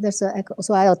 there's an echo,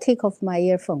 so I'll take off my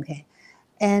earphone, okay?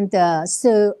 And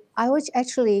so I would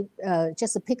actually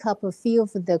just pick up a few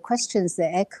of the questions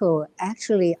that Eiko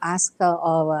actually asked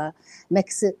our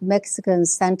Mexican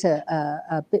center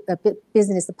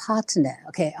business partner,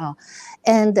 okay?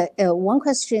 And one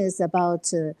question is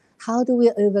about how do we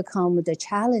overcome the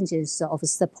challenges of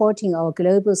supporting our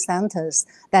global centers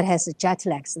that has jet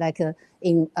lags? Like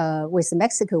with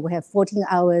Mexico, we have 14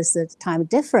 hours time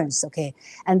difference, okay?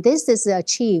 And this is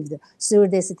achieved through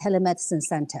this telemedicine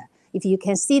center. If you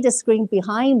can see the screen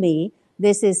behind me,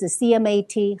 this is the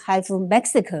CMAT Haifu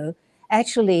Mexico.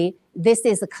 Actually, this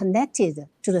is connected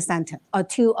to the center or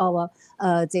to our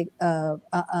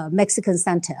Mexican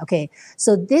center, okay?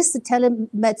 So this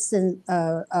telemedicine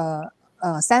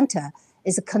center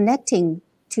is connecting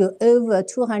to over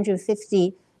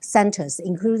 250 centers,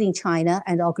 including China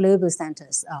and our global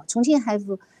centers. Chongqing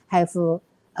have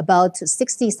about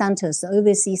 60 centers,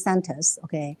 overseas centers,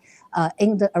 okay,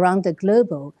 around the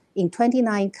globe in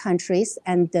 29 countries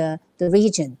and the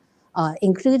region,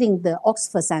 including the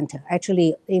Oxford Center.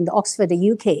 Actually, in the Oxford,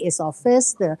 the UK is our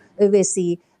first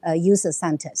overseas user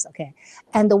centers, okay?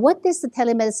 And what this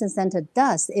telemedicine center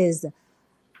does is,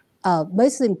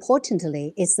 most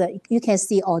importantly, is you can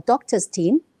see our doctors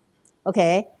team,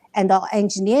 okay, and our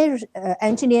engineers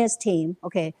team,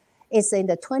 okay, is in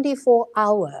the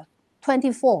 24-hour,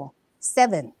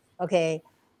 24/7, okay,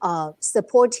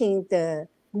 supporting the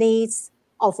needs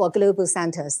of our global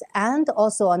centers and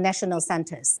also our national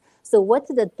centers. So what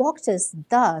the doctors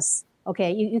does,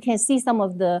 okay, you can see some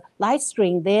of the live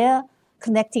stream there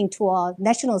connecting to our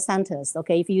national centers,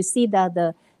 okay. If you see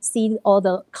that see all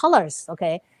the colors,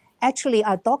 okay, actually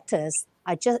our doctors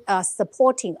are just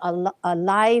supporting a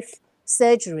live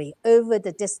surgery over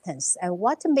the distance. And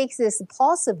what makes this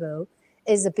possible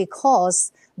is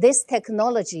because this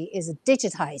technology is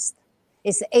digitized,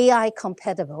 it's AI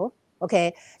compatible,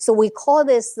 okay? So we call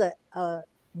this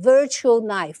virtual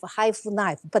knife, Haifu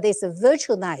knife, but it's a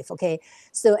virtual knife, okay?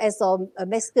 So as our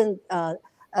Mexican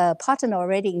partner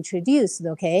already introduced,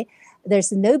 okay,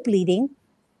 there's no bleeding.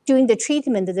 During the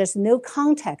treatment, there's no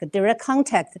direct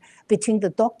contact between the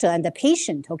doctor and the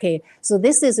patient, okay? So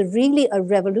this is really a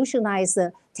revolutionized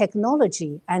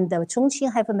technology, and the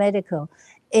Chongqing Haifu Medical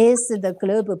is the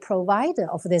global provider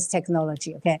of this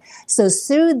technology, okay? So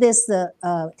through this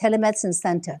telemedicine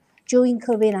center, during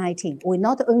COVID-19, we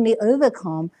not only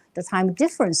overcome the time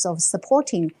difference of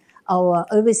supporting our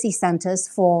overseas centers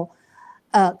for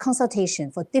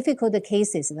consultation, for difficult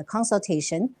cases, the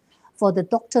consultation, for the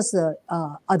doctors'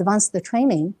 advanced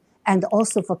training, and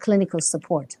also for clinical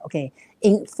support. Okay,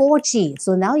 in 4G,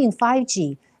 so now in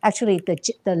 5G, actually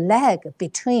the lag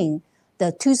between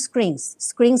the two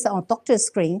screens on doctor's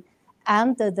screen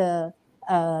and the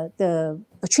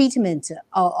treatment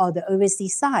or the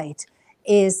overseas site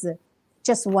is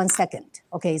just 1 second.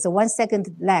 Okay, so 1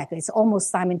 second lag. It's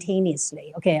almost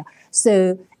simultaneously. Okay,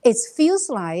 so it feels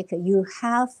like you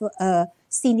have a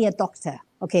senior doctor,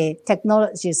 okay,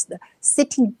 technologist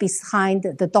sitting behind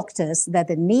the doctors that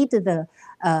need the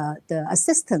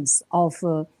assistance of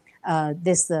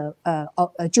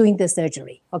during the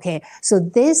surgery. Okay, so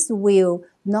this will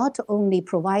not only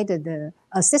provide the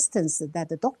assistance that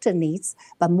the doctor needs,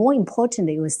 but more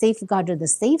importantly, it will safeguard the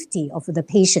safety of the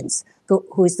patients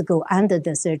who is to go under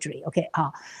the surgery. Okay,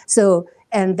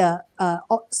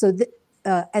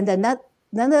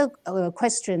 another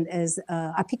question is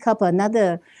I pick up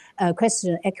another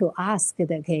question Eiko asked.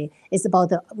 Okay, is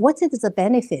about what is the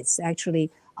benefits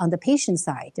actually on the patient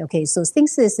side. Okay, so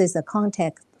since this is a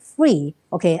contact free,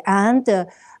 okay, and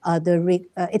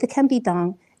it can be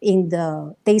done in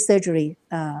the day surgery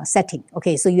setting.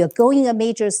 Okay, so you're going a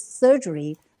major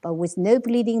surgery, but with no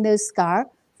bleeding, no scar,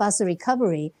 fast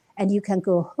recovery, and you can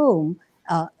go home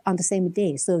on the same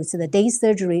day. So it's the day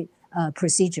surgery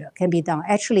procedure can be done.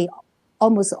 Actually,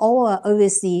 almost all our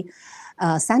overseas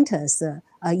centers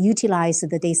utilize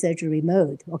the day surgery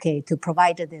mode, okay, to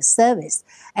provide this service.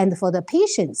 And for the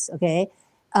patients, okay,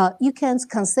 you can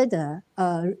consider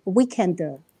weekend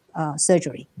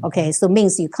surgery. Okay, so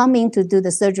means you come in to do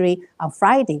the surgery on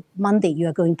Friday, Monday you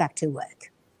are going back to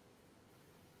work.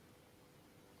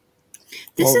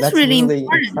 This is that's really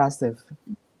important. Impressive.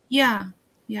 Yeah,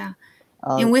 yeah.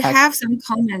 And we have some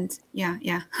comments. Yeah,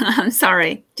 yeah. I'm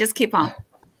sorry. Just keep on.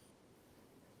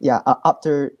 Yeah,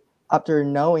 after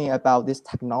knowing about this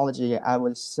technology, I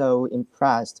was so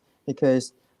impressed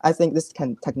because I think this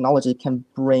technology can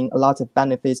bring a lot of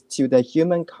benefits to the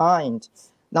humankind,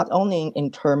 not only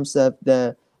in terms of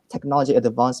the technology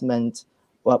advancement,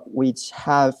 but which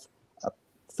have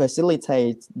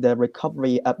facilitate the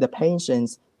recovery of the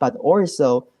patients, but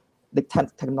also the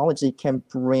technology can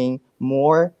bring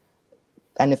more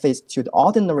benefits to the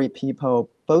ordinary people,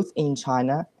 both in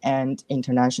China and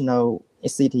international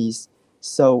cities.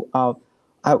 So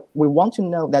we want to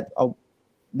know that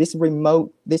this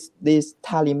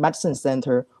telemedicine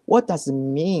center, what does it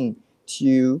mean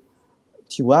to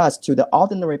us, to the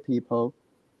ordinary people,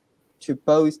 to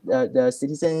both the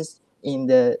citizens in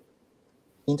the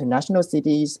international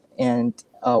cities and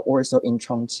also in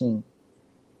Chongqing?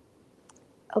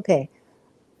 Okay,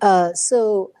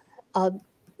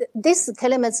 this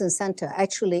telemedicine center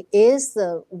actually is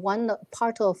one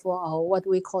part of what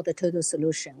we call the total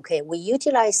solution. Okay, we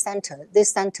utilize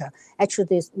this center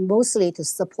actually is mostly to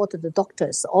support the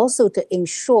doctors, also to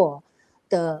ensure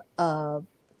our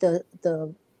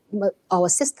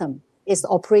system is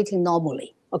operating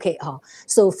normally. Okay,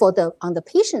 so on the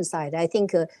patient side, I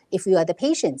think if you are the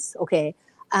patients, okay,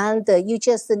 and you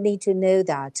just need to know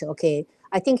that, okay,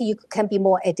 I think you can be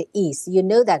more at ease. You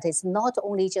know that it's not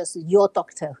only just your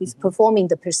doctor who's performing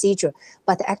the procedure,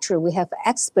 but actually we have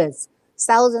experts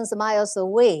thousands of miles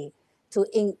away to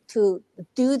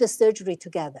do the surgery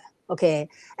together. Okay,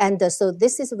 and so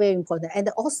this is very important. And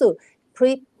also,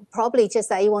 probably just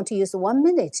I want to use 1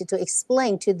 minute to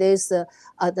explain to those the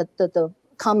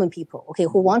common people, okay,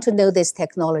 who want to know this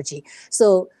technology.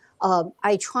 So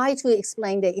I try to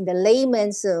explain that in the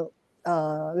layman's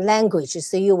language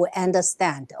so you will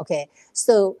understand. Okay,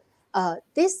 so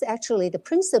this actually, the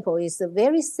principle is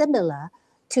very similar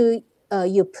to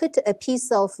you put a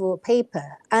piece of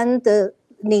paper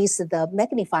underneath the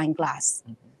magnifying glass.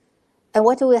 And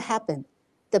what will happen?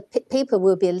 The paper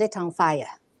will be lit on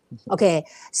fire. Okay,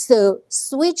 so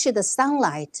switch the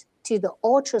sunlight to the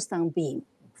ultrasound beam,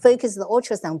 focus the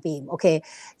ultrasound beam. Okay,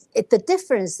 the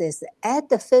difference is at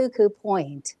the focal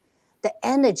point, the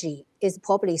energy is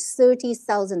probably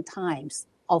 30,000 times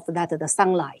of that of the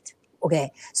sunlight.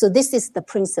 Okay, so this is the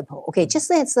principle. Okay,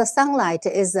 just as the sunlight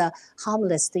is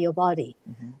harmless to your body,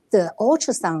 the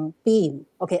ultrasound beam,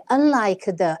 okay, unlike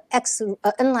the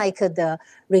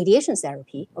radiation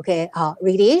therapy, okay,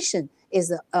 radiation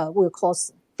is will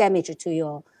cause damage to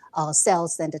your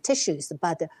cells and the tissues,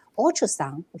 but the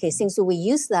ultrasound, okay, since we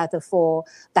use that for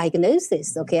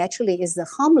diagnosis, okay, actually is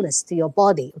harmless to your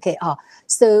body. Okay,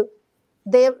 so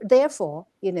therefore,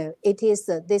 you know, it is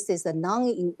this is a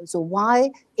so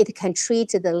why it can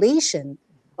treat the lesion,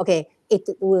 okay, it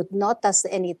will not do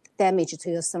any damage to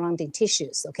your surrounding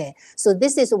tissues, okay? So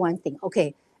this is one thing,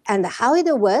 okay? And how it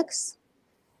works,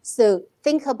 so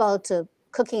think about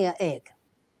cooking an egg,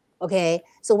 okay?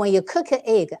 So when you cook an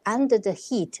egg under the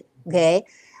heat, okay,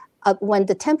 when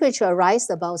the temperature rises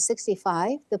about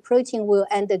 65, the protein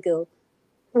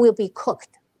will be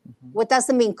cooked. What does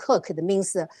it mean cooked? It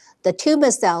means the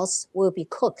tumor cells will be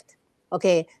cooked,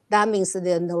 okay? That means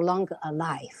they're no longer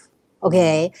alive,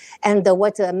 okay? And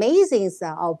what's amazing is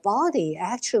that our body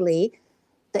actually,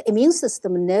 the immune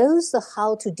system knows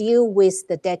how to deal with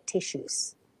the dead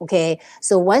tissues, okay?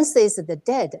 So once it's the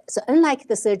dead, so unlike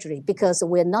the surgery, because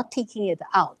we're not taking it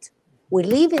out, we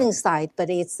leave it inside, but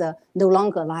it's no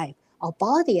longer alive. Our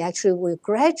body actually will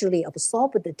gradually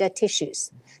absorb the dead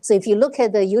tissues. So if you look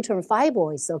at the uterine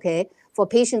fibroids, okay, for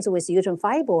patients with uterine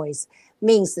fibroids,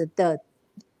 means that the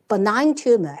benign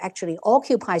tumor actually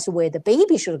occupies where the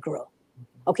baby should grow.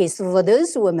 Okay, so for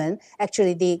those women,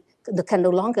 actually they can no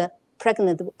longer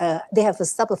pregnant, they have a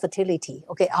subfertility.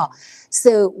 Okay,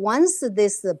 so once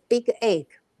this big egg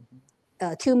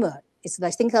tumor is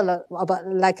like, think about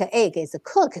like an egg, it's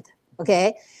cooked.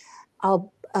 Okay,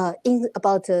 in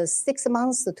about 6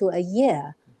 months to a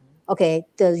year, okay,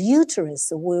 the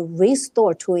uterus will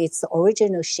restore to its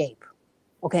original shape.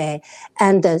 Okay,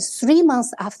 and 3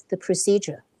 months after the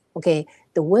procedure, okay,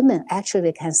 the women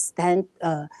actually can stand,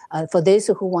 for those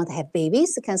who want to have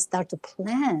babies, can start to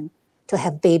plan to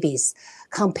have babies.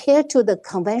 Compared to the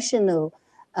conventional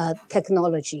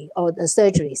technology or the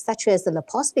surgery, such as the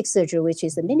laparoscopic surgery, which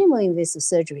is a minimally invasive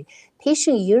surgery,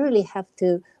 patients usually have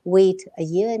to wait a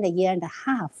year and a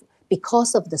half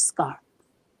because of the scar.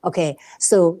 Okay,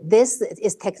 so this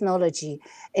is technology,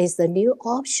 is the new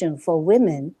option for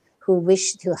women who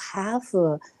wish to have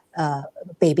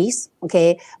babies,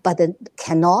 okay, but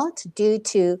cannot due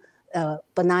to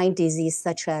benign disease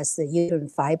such as uterine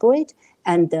fibroid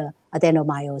and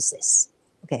adenomyosis.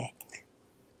 Okay.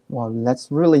 Well, that's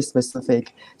really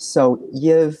specific. So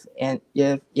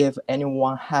if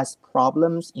anyone has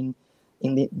problems in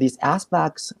these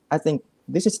aspects, I think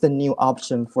this is the new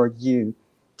option for you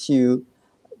to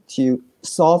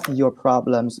solve your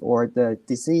problems or the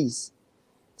disease.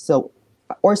 So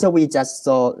also we just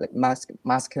saw like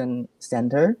MEXCHAM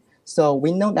Center. So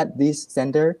we know that this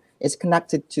center is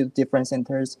connected to different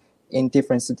centers in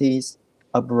different cities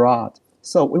abroad.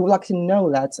 So we would like to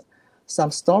know that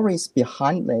some stories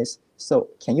behind this. So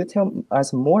can you tell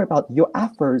us more about your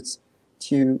efforts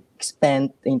to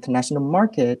expand the international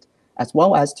market as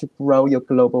well as to grow your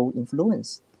global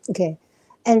influence? Okay.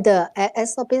 And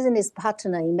as a business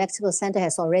partner in Mexico Center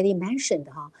has already mentioned,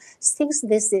 since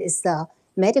this is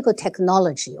medical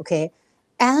technology, okay,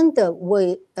 and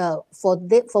we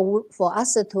for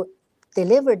us to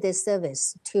deliver this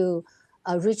service to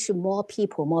reach more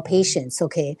people, more patients,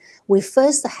 okay, we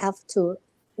first have to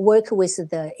work with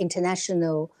the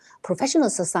international professional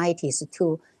societies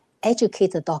to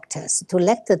educate the doctors, to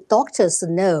let the doctors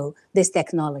know this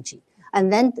technology,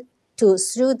 and then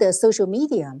through the social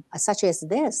media, such as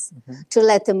this, to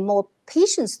let more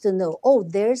patients to know, oh,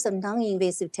 there's a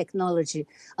non-invasive technology,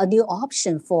 a new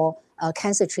option for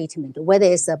cancer treatment, whether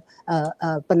it's a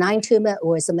benign tumor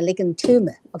or it's a malignant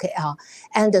tumor. Okay,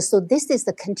 and so this is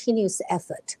the continuous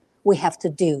effort we have to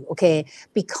do. Okay,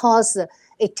 because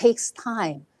it takes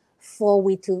time for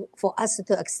us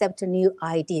to accept new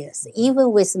ideas,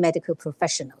 even with medical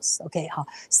professionals. Okay,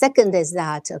 second is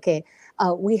that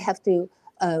we have to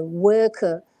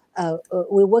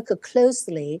we work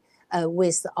closely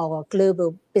with our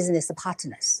global business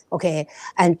partners, okay,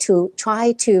 and to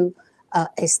try to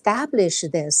establish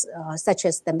this, such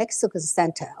as the Mexico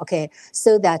Center, okay,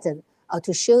 so that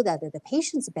to show that the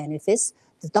patients benefits,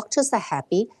 the doctors are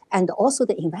happy, and also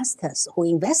the investors who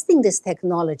invest in this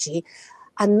technology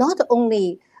are not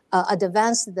only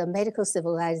advance the medical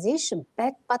civilization,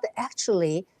 but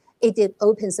actually it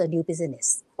opens a new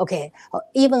business. Okay,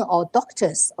 even our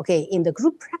doctors, okay, in the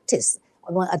group practice,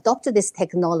 when adopt this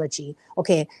technology,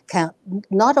 okay, can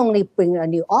not only bring a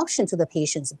new option to the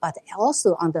patients, but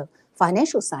also on the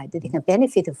financial side, they can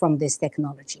benefit from this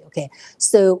technology. Okay,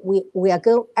 so we work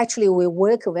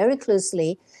very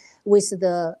closely with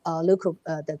the local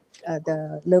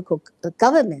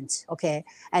government, okay,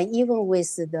 and even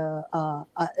with the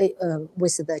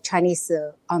Chinese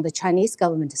on the Chinese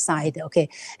government side, okay,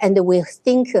 and we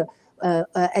think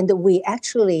and we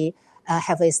actually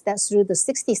have through the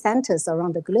 60 centers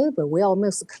around the globe, we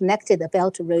almost connected the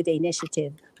Belt Road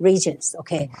Initiative regions.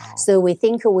 Okay, wow. So we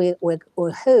think we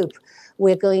hope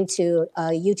we're going to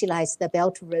utilize the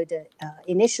Belt Road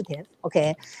Initiative,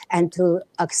 okay, and to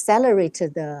accelerate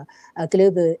the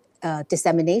global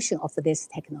dissemination of this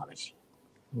technology.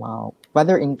 Wow.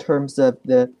 Whether in terms of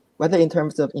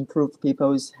improved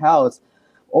people's health,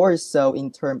 or so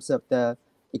in terms of the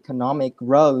economic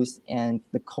growth and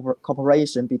the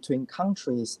cooperation between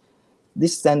countries,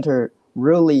 this center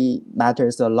really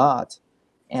matters a lot.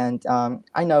 And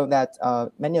I know that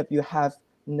many of you have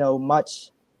know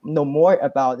more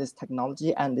about this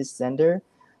technology and this center.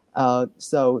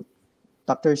 So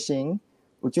Dr. Xing,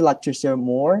 would you like to share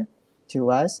more to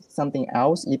us, something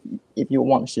else if you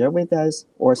want to share with us,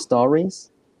 or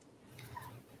stories?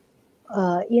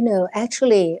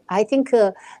 Actually, I think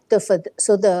there's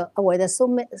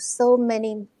so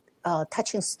many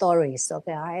touching stories.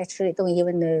 Okay, I actually don't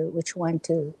even know which one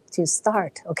to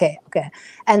start. Okay,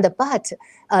 and but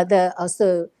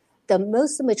the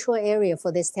most mature area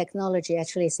for this technology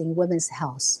actually is in women's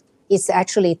health. It's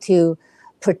actually to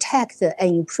protect and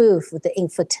improve the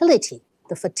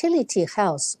fertility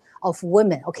health of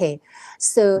women. Okay,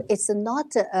 so it's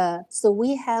not. So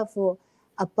we have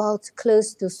about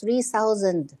close to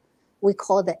 3,000, we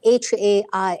call the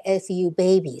HAIFU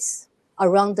babies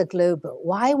around the globe.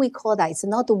 Why we call that? It's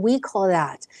not we call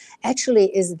that.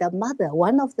 Actually, is the mother,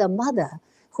 one of the mother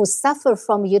who suffer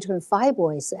from uterine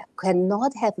fibroids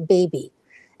cannot have baby.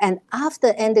 And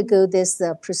after undergo this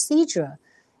procedure,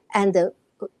 and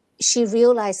she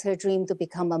realized her dream to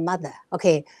become a mother.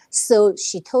 Okay, so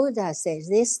she told us that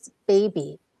this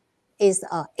baby is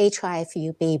a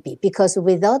HIFU baby, because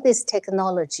without this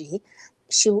technology,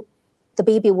 the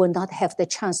baby will not have the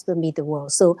chance to meet the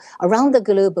world. So around the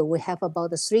globe, we have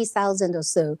about 3,000 or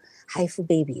so HIFU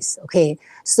babies. Okay,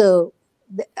 so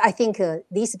I think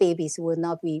these babies will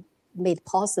not be made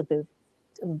possible.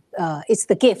 It's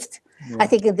the gift. Yeah. I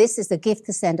think this is the gift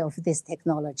center of this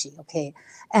technology. Okay,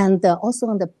 and also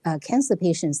on the cancer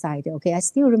patient side. Okay,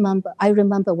 I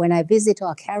remember when I visited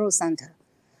our Cairo Center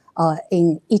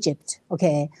in Egypt,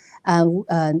 okay,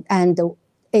 and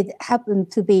it happened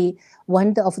to be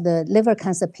one of the liver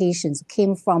cancer patients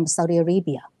came from Saudi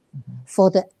Arabia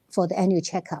for the annual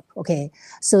checkup, okay.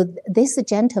 So this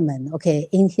gentleman, okay,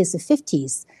 in his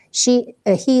 50s, he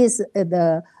is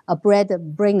the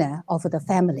breadwinner of the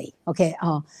family, okay.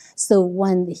 So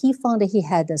when he found that he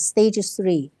had a stage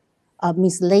 3,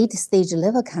 means late stage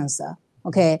liver cancer,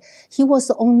 okay, he was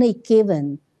only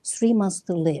given 3 months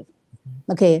to live.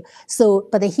 Okay, so,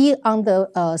 but he on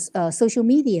the social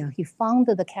media, he found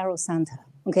the Cairo Center,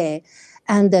 okay,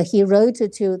 and he wrote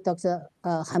to Dr.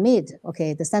 Hamid,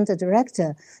 okay, the center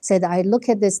director, said, I look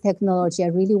at this technology, I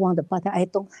really want it, but I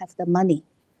don't have the money.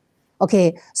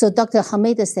 Okay, so Dr.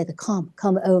 Hamid said, come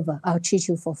over, I'll treat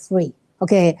you for free.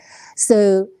 Okay,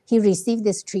 so he received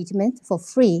this treatment for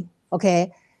free,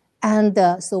 okay, and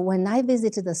so when I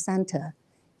visited the center,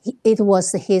 it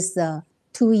was his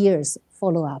 2 years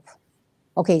follow-up.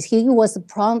 Okay, he was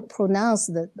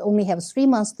pronounced that only have 3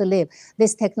 months to live.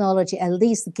 This technology at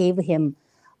least gave him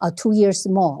 2 years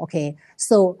more, okay?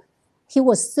 So he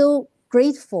was so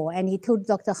grateful, and he told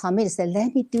Dr. Hamid, said,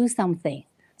 let me do something.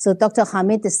 So Dr.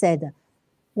 Hamid said,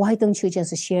 why don't you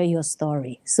just share your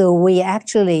story? So we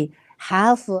actually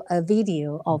have a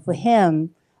video of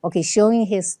him, okay, showing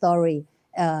his story,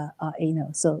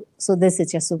 so this is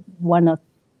just one of,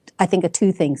 I think,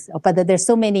 2 things, but there's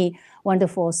so many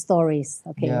wonderful stories.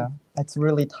 Okay. Yeah, it's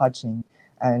really touching.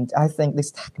 And I think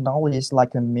this technology is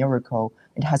like a miracle.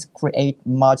 It has created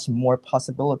much more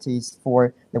possibilities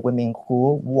for the women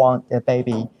who want a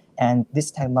baby. And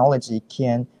this technology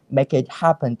can make it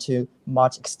happen to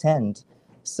much extent.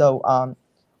 So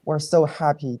we're so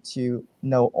happy to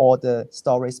know all the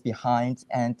stories behind,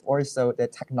 and also the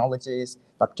technologies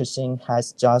Dr. Xing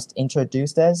has just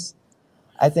introduced us.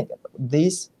 I think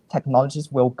these technologies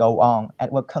will go on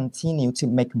and will continue to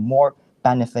make more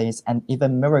benefits and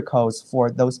even miracles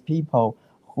for those people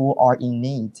who are in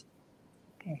need.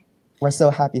 Okay. We're so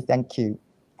happy. Thank you.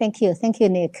 Thank you. Thank you,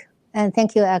 Nick. And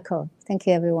thank you, Eiko. Thank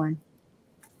you, everyone.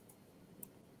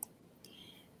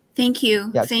 Thank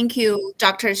you. Yes. Thank you,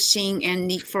 Dr. Xing and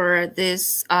Nick, for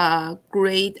this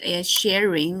great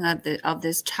sharing of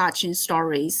this touching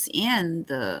stories and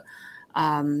the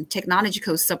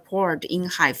technological support in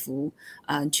Haifu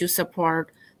to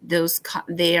support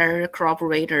their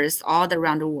cooperators all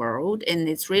around the world. And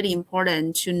it's really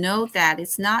important to know that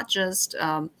it's not just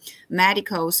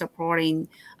medical supporting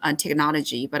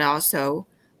technology, but also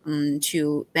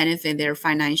to benefit their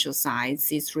financial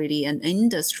sides. It's really an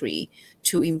industry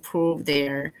to improve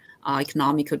their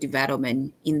economical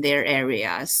development in their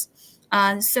areas.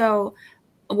 So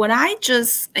what I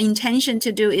just intention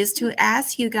to do is to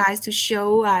ask you guys to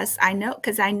show us,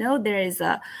 because I know there is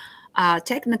a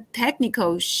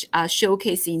technical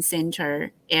showcasing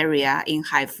center area in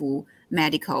Haifu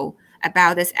Medical.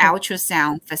 about this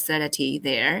ultrasound facility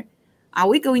there. Are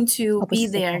we going to be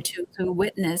there to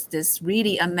witness this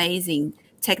really amazing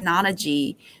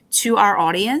technology to our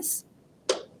audience?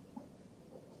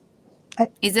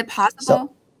 Is it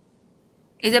possible?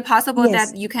 Is it possible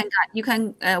that you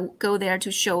can go there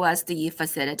to show us the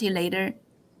facility later?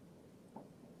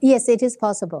 Yes, it is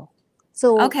possible.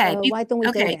 So okay, why don't we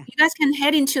go there? You guys can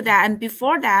head into that. And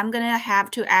before that, I'm going to have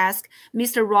to ask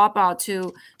Mr. Robot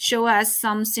to show us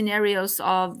some scenarios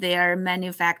of their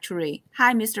manufacturing.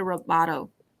 Hi, Mr. Roboto.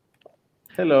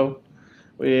 Hello.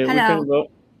 Hello.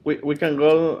 We can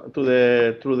go to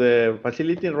the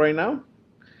facility right now.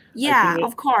 Yeah,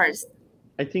 of course.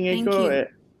 I think Eiko,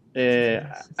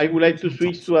 I would like to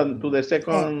switch to the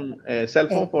second cell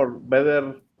phone for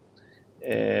better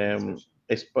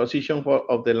exposition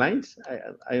of the lines.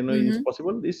 I don't know if it's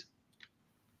possible. This.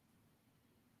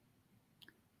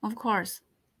 Of course.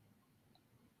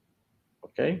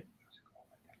 Okay.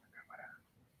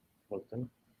 Okay.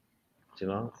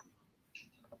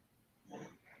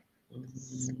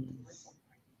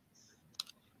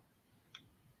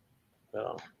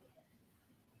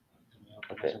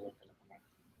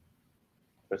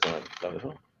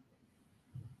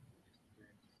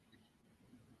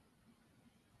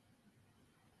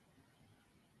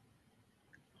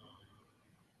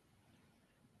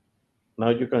 Now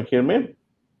you can hear me?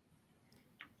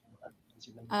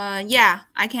 Yeah,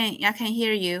 I can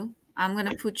hear you. I'm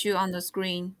gonna put you on the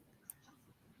screen.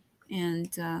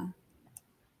 And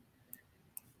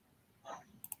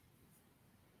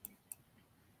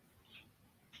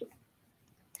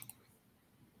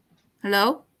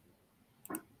hello?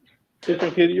 I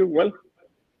can hear you well.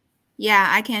 Yeah,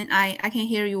 I can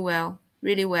hear you well,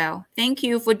 really well. Thank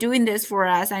you for doing this for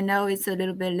us. I know it's a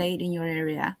little bit late in your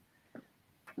area.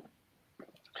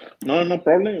 No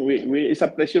problem. It's a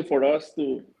pleasure for us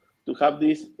to have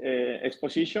this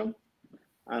exposition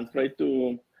and try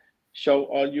to show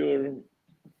all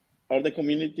the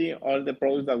community, all the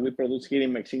products that we produce here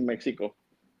in Mexico.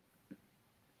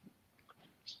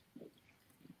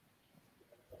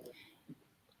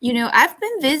 You know, I've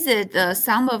been visit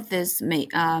some of these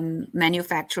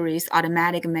manufacturers,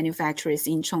 automatic manufacturers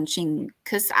in Chongqing,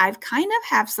 because I've kind of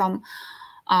have some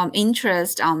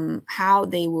interest on how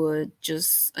they would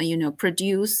just,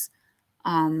 produce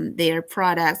their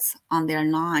products on their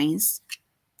lines.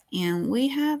 And we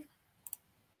have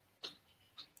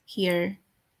here.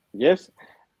 Yes.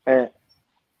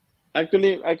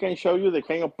 Actually, I can show you the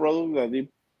kind of product that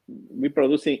we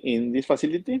produce in this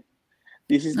facility.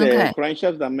 This is the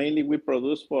crankshaft that mainly we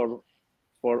produce for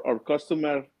our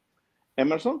customer,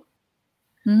 Emerson.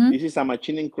 This is a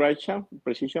machining crankshaft,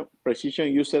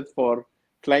 precision used for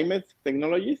climate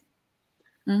technologies.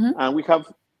 And we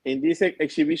have in this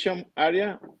exhibition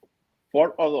area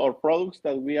 4 of our products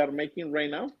that we are making right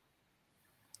now.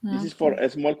 This is for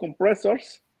small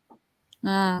compressors,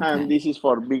 and this is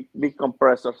for big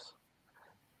compressors.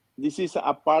 This is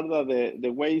a part that the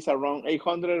weight is around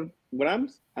 800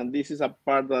 grams, and this is a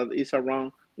part that is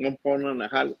around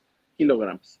 1.5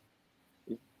 kilograms.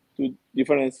 2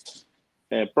 different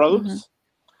products.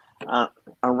 And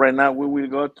right now we will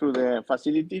go to the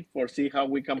facility for see how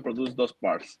we can produce those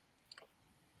parts.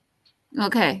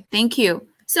 Okay, thank you.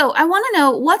 So I want to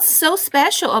know what's so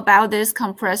special about this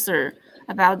compressor,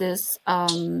 about this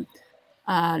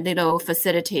little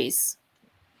facilities.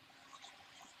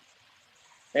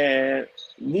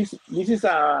 This is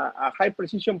a high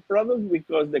precision product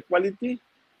because the quality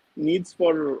needs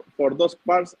for those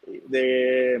parts,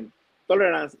 the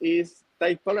tolerance is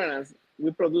tight tolerance.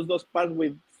 We produce those parts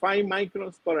with 5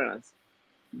 microns tolerance.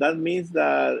 That means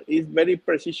that it's very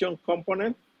precision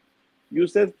component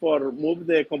used for move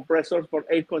the compressor for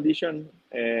air conditioned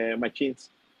machines.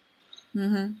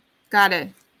 Got it.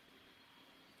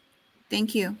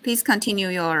 Thank you. Please continue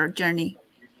your journey.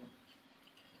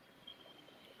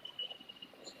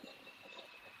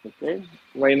 Okay,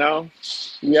 right now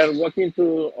we are walking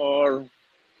to our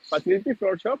facility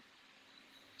floor shop.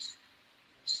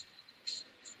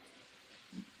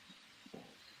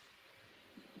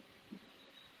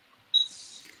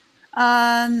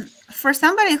 For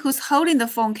somebody who's holding the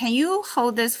phone, can you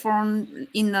hold this phone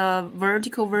in the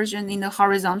vertical version, in the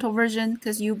horizontal version?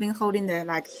 Because you've been holding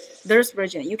the this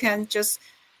version. You can just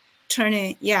turn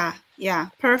it. Yeah,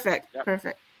 perfect, yeah.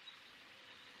 Perfect.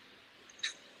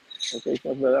 Okay,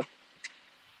 that's better.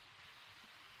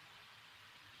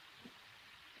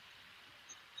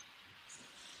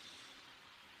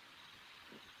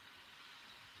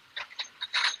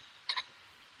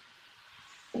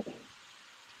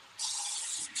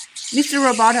 Mr.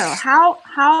 Roboto,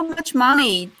 how much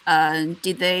money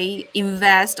did they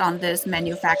invest on this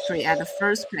manufactory at the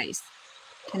first place?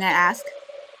 Can I ask?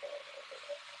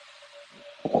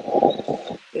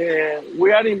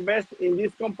 We are investing in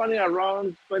this company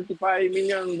around $25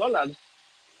 million.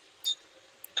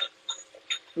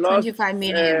 Plus 25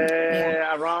 million.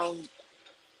 Yeah. around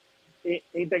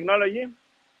in technology and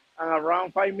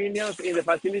around 5 million in the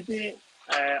facility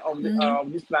of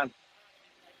this plant.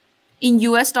 In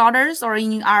US dollars or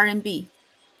in RMB?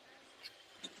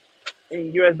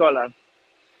 In US dollars.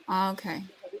 Okay.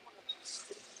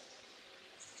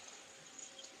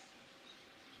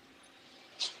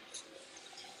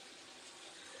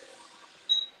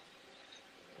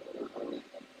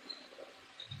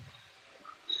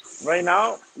 Right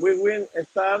now, we will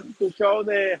start to show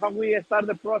how we start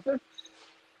the process.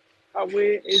 How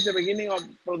is the beginning of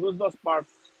produce those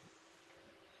parts.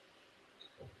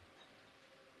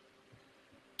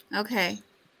 Okay.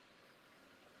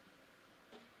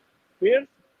 First,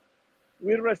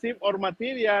 we receive our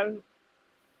material.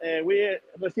 We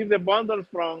receive the bundles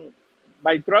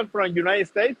by truck from United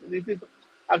States. This is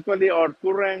actually our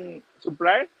current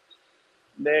supplier.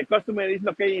 The customer is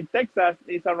located in Texas.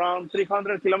 It's around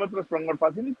 300 kilometers from our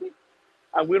facility.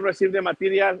 And we receive the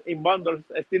material in bundles,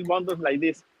 steel bundles like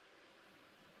this.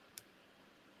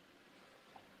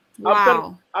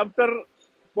 Wow. After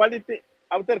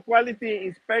quality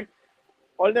inspect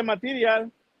all the material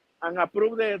and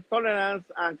approve the tolerance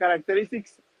and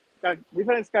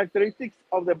different characteristics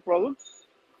of the product,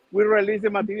 we release the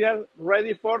material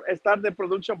ready for start the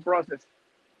production process.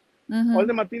 All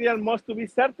the material must to be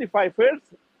certified first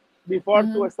before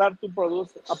to start to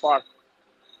produce a part.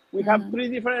 We have 3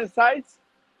 different sizes.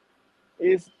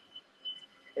 Is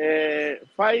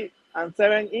 5 and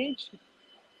 7 inch,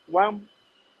 1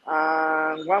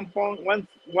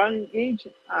 inch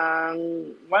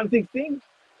and 1/16,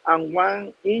 and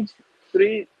 1 inch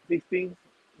 3/16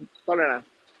 tolerance.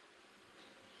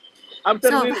 After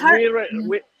So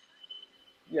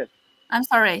yes. I'm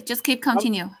sorry, just keep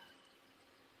continue.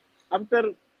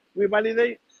 After we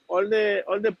validate all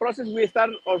the process, we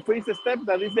start our first step,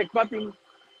 that is the cutting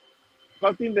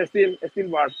the steel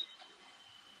bars.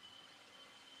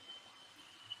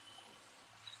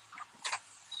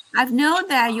 I've known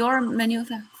that your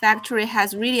manufacturer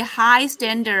has really high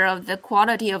standard of the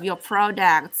quality of your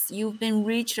products. You've been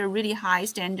reached a really high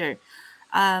standard.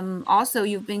 Also,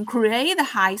 you've been create a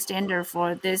high standard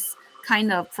for this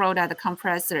kind of product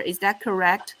compressor. Is that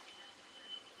correct?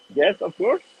 Yes, of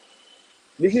course.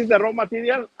 This is the raw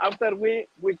material after we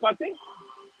cutting.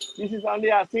 This is only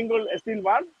a single steel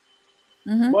bar.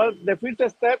 But the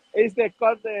first step is to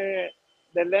cut the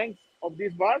length of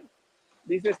this bar.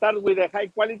 This starts with a high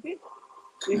quality.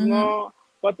 It's not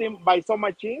cutting by some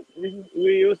machines.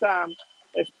 We use a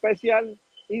special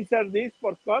insert disc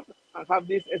for cut and have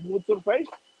this smooth surface.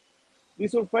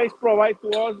 This surface provides to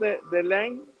us the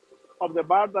length of the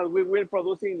bar that we will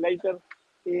producing later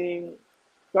in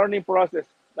turning process.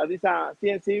 That is a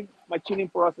CNC machining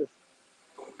process.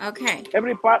 Okay.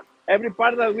 Every part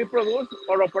that we produce,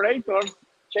 our operators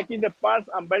checking the parts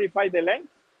and verify the length.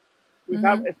 We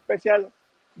have special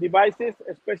devices,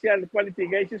 special quality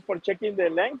gauges for checking the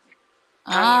length.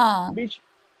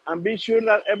 And be sure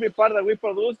that every part that we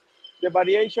produce, the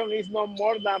variation is no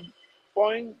more than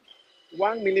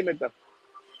 0.1 millimeter.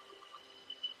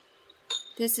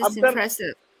 This is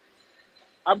impressive.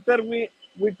 After we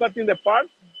cut in the parts,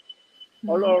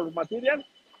 all our material,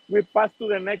 we pass to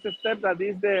the next step, that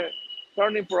is the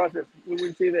turning process. We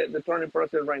will see the turning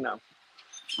process right now.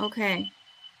 Okay.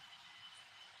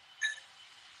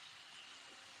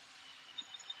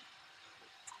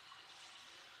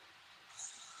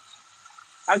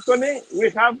 Actually, we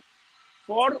have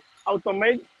 4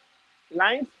 automated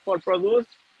lines for produce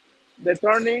the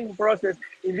turning process.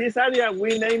 In this area,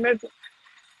 we name it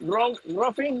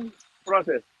roughing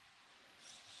process.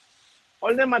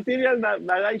 All the material that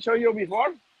I showed you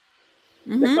before,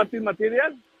 the cutting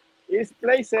material, is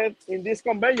placed in this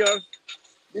conveyor.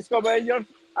 These conveyors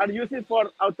are used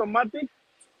for automatic.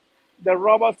 The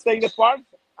robots take the parts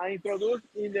and introduce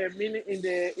in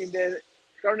the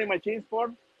turning machines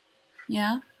for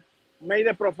make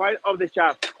the profile of the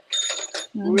shaft.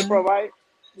 We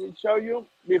will show you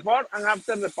before and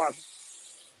after the part.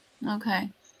 Okay.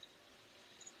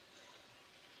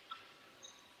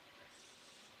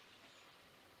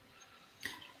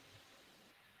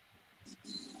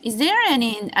 Is there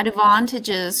any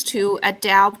advantages to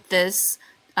adapt this,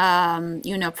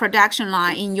 production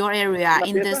line in your area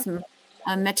in this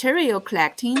material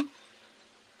collecting?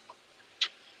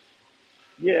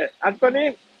 Yeah,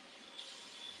 actually,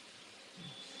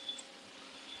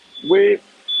 we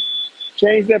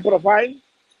change the profile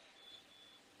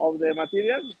of the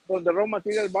material from the raw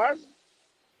material bar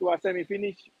to a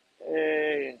semi-finished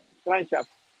crankshaft.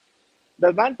 The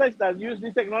advantage that use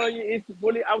this technology is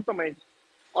fully automated.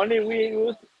 Only we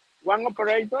use one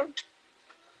operator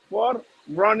for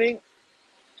running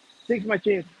 6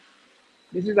 machines.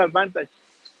 This is the advantage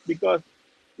because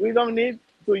we don't need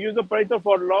to use the operator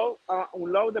for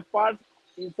unload the parts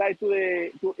inside to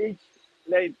each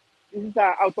lathe. This is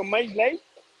an automated lathe.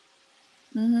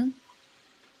 Mm-hmm.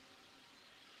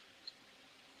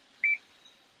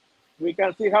 We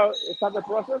can see how it starts the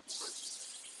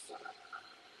process.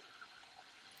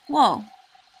 Whoa.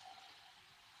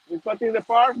 We cut in the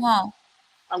part. Wow.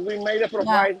 And we made a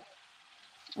profile.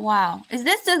 Wow. Is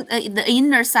this the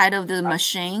inner side of the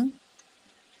machine?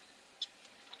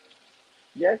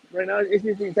 Yes, right now it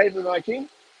is inside the machine.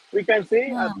 We can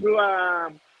see through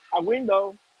a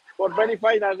window for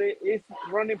verify that it is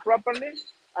running properly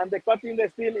and the cutting the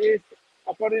steel is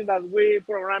according that we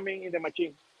programming in the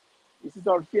machine. This is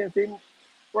our CNC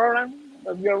program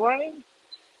that we are running.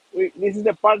 This is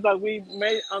the part that we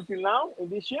made until now in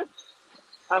this shift.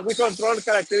 And we control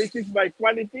characteristics by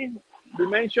quality,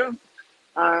 dimension,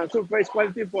 and surface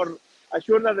quality for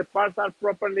assure that the parts are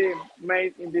properly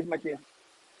made in this machine.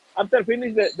 After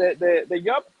finish the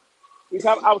job, we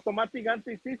have automatic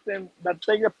entry system that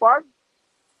take the part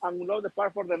and load the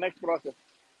part for the next process.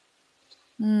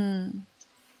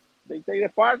 They take the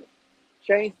part,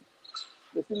 change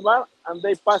the steel bar, and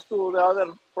they pass to the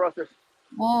other process.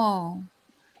 Oh,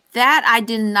 that I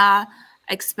did not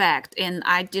expect, and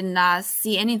I did not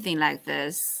see anything like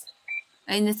this.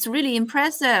 And it's really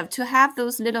impressive to have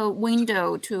those little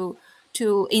window to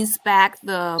inspect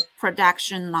the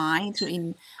production line,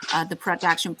 the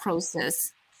production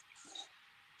process.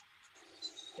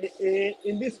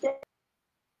 In this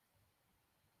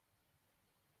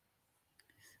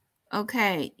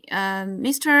okay,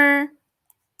 Mr.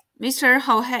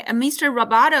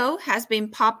 Roboto has been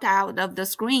popped out of the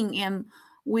screen, and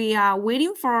we are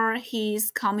waiting for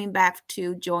his coming back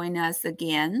to join us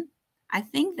again. I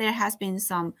think there has been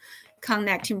some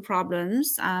connecting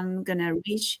problems. I'm gonna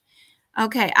reach.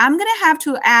 Okay, I'm gonna have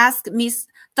to ask Miss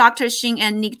Dr. Xin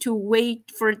and Nick to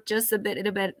wait for just a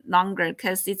little bit longer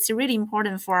because it's really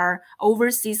important for our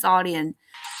overseas audience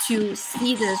to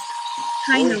see this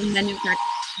kind of manufacturing.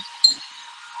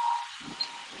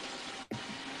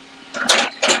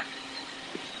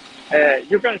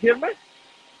 You can hear me?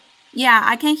 Yeah,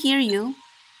 I can hear you.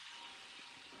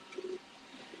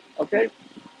 Okay.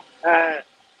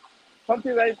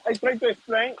 Something that I try to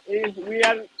explain is we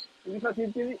are in this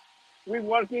facility, we're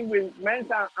working with men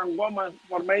and women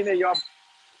for making the job.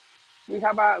 We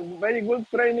have a very good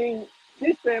training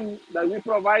system that we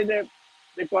provide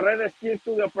the correct skills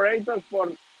to the operators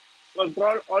for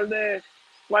control all the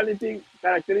quality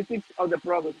characteristics of the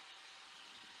product.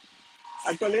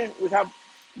 Actually, we have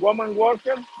woman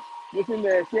workers using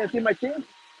the CNC machine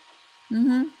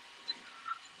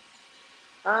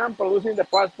and producing the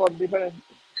parts for different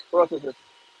processes.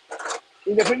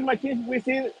 In the print machines, we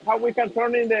see how we can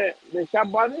turn in the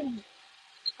shaft body.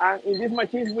 And in these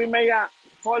machines, we make a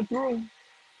hole through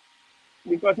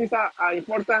because it's an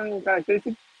important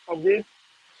characteristic of this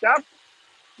shaft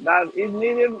that is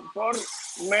needed for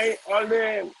make all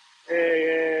the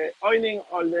oiling,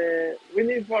 we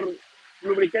need for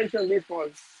lubrication this hole.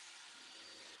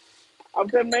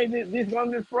 After making this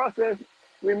rounded process,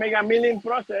 we make a milling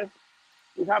process.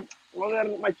 We have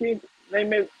other machines, they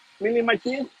make milling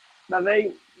machines that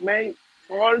they make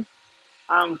holes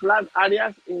and flat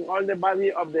areas in all the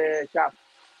body of the shaft.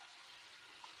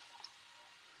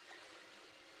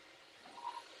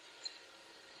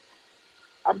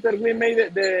 After we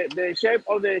made the shape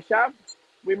of the shaft,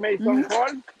 we made some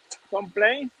holes, some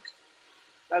planes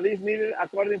that is needed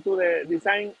according to the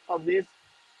design of this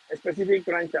specific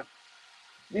crankshaft.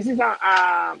 This is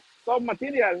a soft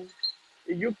material.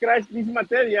 If you crush this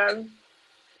material,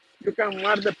 you can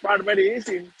mark the part very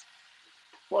easy.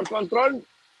 For control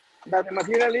that the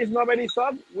material is not very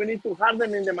soft, we need to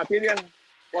harden in the material.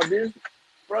 For this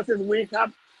process, we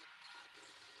have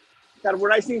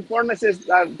carburizing furnaces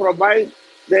that provide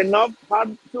the enough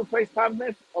hard surface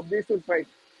hardness of this surface.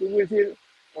 We will see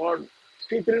our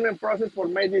heat treatment process for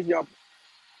make this job.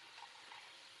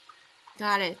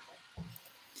 Got it.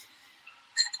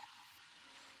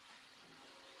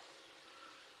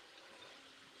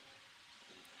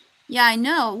 Yeah, I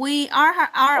know.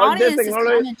 Our audience is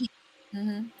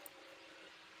commenting.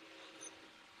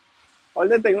 All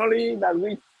the technology that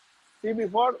we see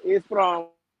before is from,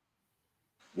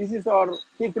 this is our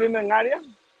heat treatment area.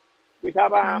 We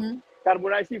have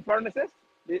carburizing furnaces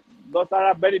Those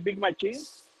are a very big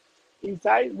machines.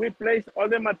 Inside, we place all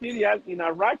the material in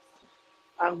a rack,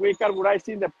 and we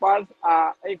carburizing the parts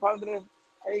at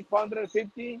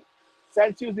 850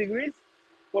 Celsius degrees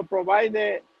to provide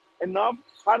enough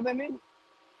hardening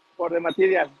for the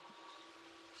material.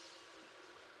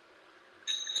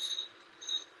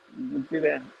 You see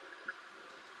there.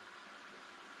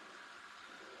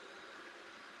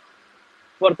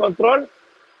 For control,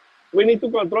 we need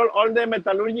to control all the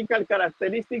metallurgical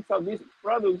characteristics of these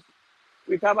products.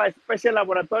 We have a special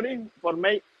laboratory for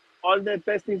make all the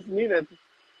testings needed.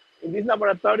 In this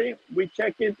laboratory, we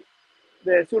check it,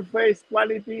 the surface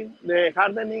quality, the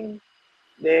hardening,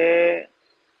 the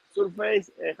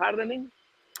surface hardening.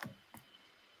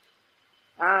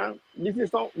 And this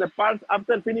is all the parts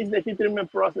after finish the heat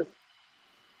treatment process.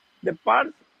 The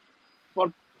parts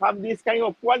for have this kind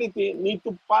of quality need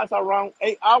to pass around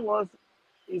 8 hours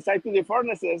inside to the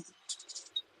furnaces.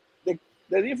 The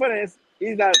difference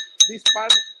is that this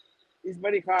part is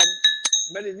very hard,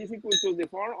 very difficult to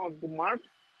deform or to mark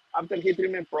after heat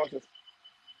treatment process.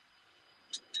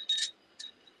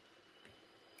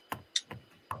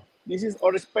 This is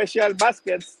our special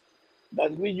baskets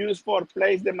that we use for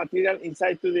place the material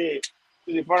inside to the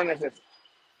furnaces.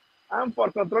 And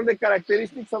for control the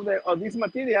characteristics of this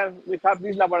material, we have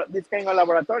this kind of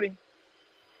laboratory.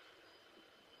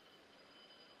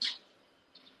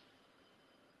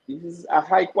 This is a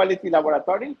high quality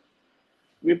laboratory.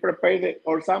 We prepare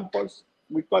our samples,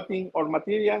 we cutting our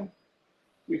material.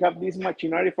 We have this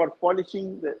machinery for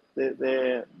polishing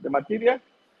the material.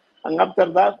 And after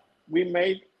that, we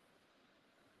made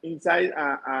inside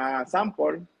a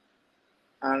sample,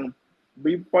 and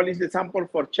we polish the sample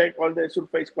for check all the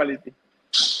surface quality.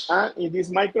 And in this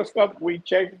microscope, we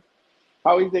check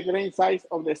how is the grain size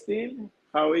of the steel,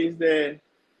 how is the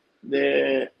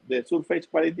surface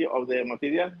quality of the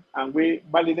material, and we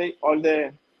validate all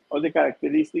the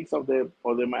characteristics of the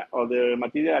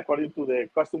material according to the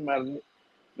customer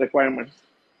requirements.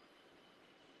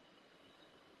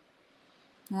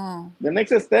 Wow. The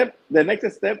next step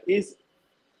is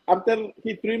after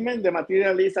heat treatment, the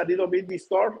material is a little bit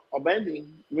distorted or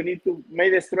bending. We need to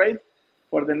make it straight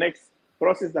for the next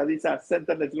process, that is a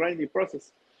centerless grinding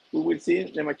process. We will see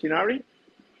the machinery.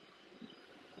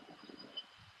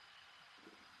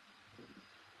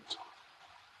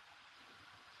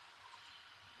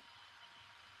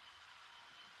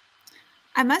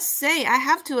 I must say, I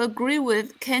have to agree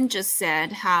with Ken just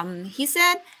said. He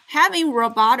said having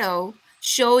Roboto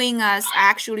showing us,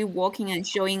 actually walking and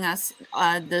showing us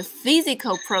the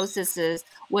physical processes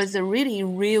was a really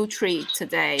real treat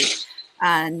today.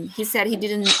 And he said he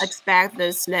didn't expect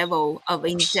this level of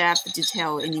in-depth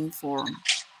detail in inform.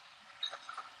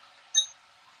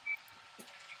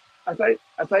 As I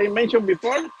mentioned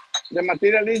before, the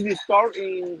material is stored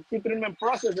in heat treatment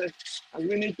processes, and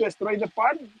we need to extract the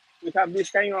part. We have this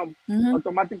kind of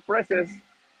automatic presses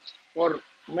for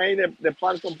make the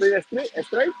part completely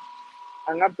straight.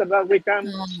 And after that, we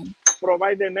can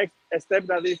provide the next step,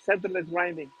 that is centerless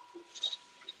grinding.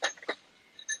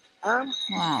 And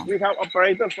we have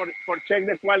operators for check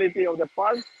the quality of the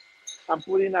parts and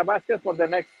put in a basket for the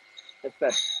next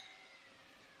step.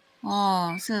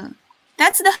 Oh, so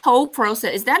that's the whole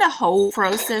process. Is that a whole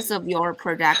process of your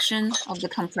production of the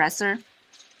compressor?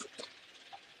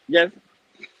 Yes.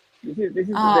 This is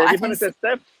the different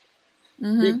steps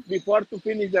before to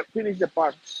finish the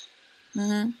part.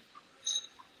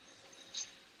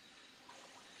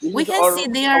 We can see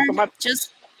they are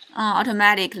just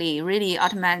automatically, really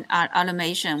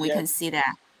automation. We can see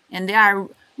that, and there are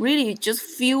really just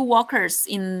few workers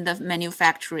in the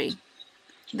manufacturing.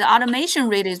 The automation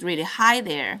rate is really high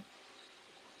there.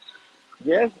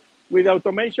 Yes, with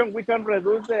automation, we can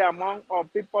reduce the amount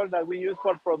of people that we use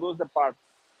for produce the parts.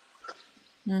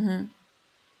 The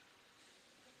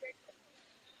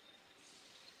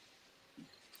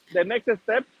next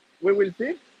step we will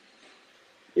see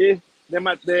is the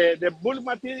bulk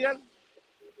material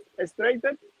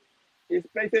straightened, is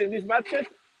placed in this basket,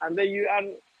 and then you are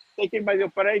taken by the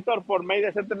operator for make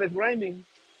the centerless grinding.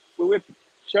 We will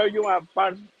show you a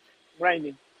part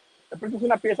grinding. ¿Me prestas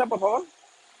una pieza, por favor?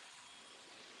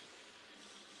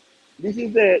 This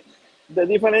is the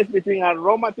difference between a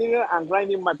raw material and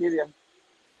grinding material.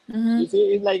 You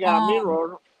see, it's like a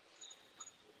mirror,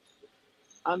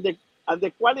 and the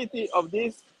quality of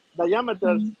this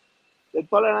diameter, the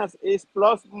tolerance is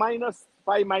plus minus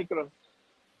 5 microns.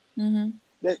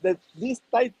 This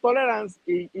tight tolerance,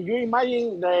 if you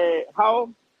imagine how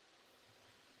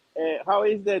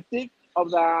is the thick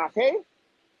of the hair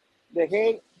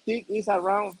thick is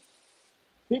around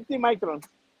 50 microns,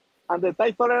 And the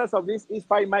tight tolerance of this is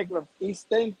 5 microns. It's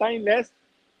 10 times less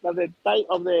than the tight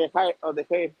of the height of the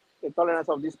hair, the tolerance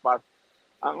of this part.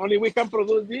 And only we can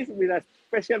produce this with a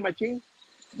special machine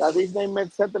that is named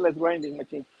centerless grinding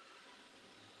machine.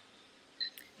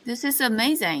 This is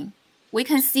amazing. We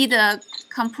can see the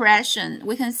compression.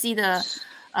 We can see the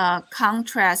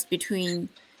contrast between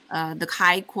the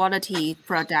high quality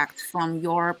product from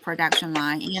your production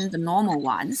line and the normal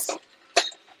ones.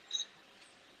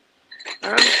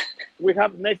 And we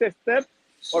have next step,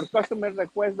 or customer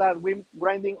request that we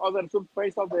grinding other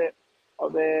surface of the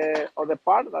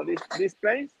part that is this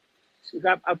place. We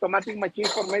have automatic machine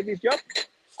for make this job,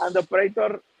 and the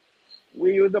operator,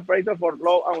 we use the operator for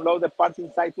load and unload the parts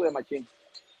inside to the machine.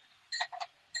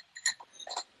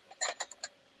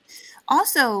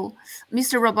 Also,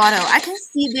 Mr. Roboto, I can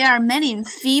see there are many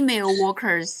female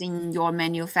workers in your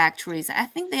manufactories. I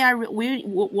think they are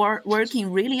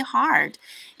working really hard,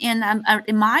 and I'm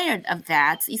admired of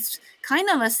that. It's kind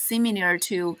of similar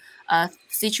to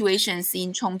situations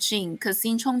in Chongqing, because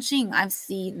in Chongqing, I've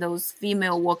seen those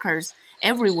female workers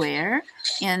everywhere,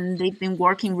 and they've been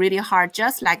working really hard,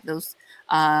 just like those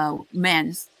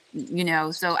men. You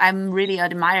know, so I'm really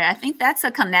admired. I think that's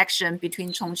a connection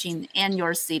between Chongqing and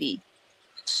your city.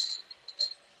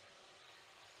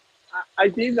 I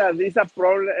think that this is a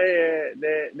problem.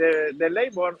 The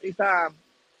labor is a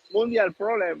mondial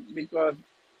problem because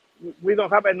we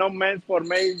don't have enough men for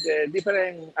make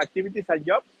different activities and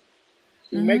jobs.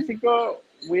 In Mexico,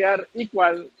 we are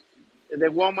equal,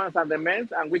 the women and the men,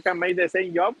 and we can make the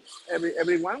same job,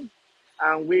 everyone,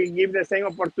 and we give the same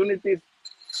opportunities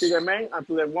to the men and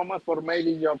to the women for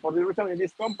making the job. For the reason in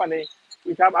this company,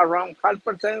 we have around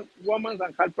 0.5% women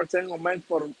and 0.5% of men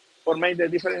for make the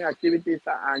different activities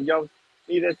and jobs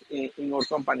needed in our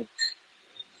company.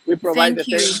 We provide the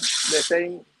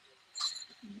same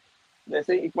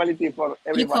equality for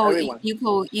everyone.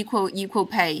 Equal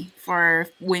pay for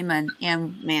women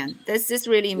and men. This is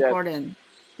really important. Yes.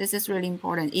 This is really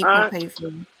important. Equal pay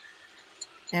for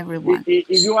everyone.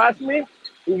 If you ask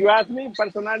me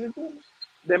personality,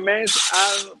 the men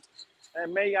are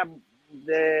make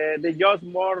the jobs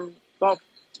more tough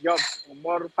jobs,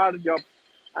 more hard jobs,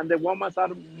 and the women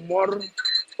are more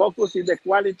focused in the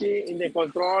quality, in the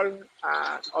control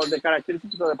of the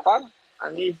characteristics of the part,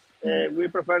 and we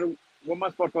prefer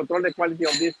women for control the quality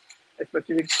of this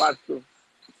specific part too.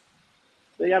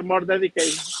 They are more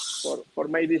dedicated for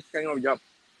make this kind of job.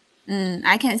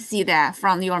 I can see that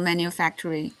from your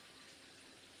manufacturing.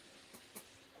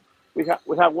 We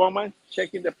have women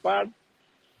checking the part,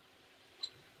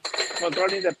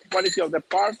 controlling the quality of the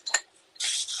part.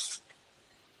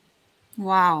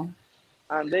 Wow.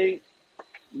 And they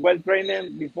well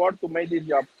trained before to make this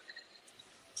job.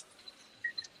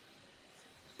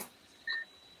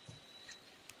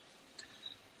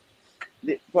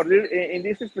 In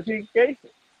this specific case,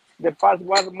 the part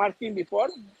was marking before.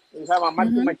 We have a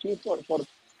marking machine for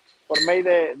make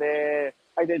the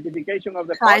identification of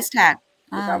the price tag.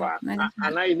 We have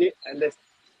an ID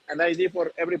an ID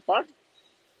for every part.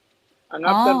 And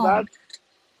after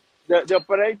that, the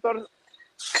operator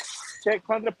check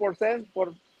 100%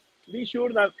 for be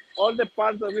sure that all the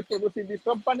parts that we produce in this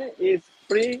company is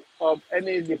free of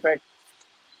any defect.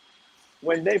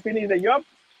 When they finish the job,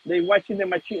 they watching the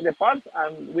machine, the parts,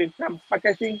 and we come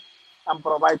packaging and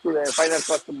provide to the final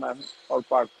customer all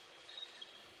parts.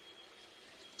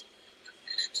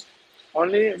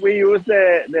 Only we use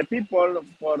the people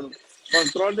for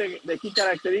control the key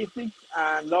characteristics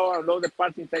and load the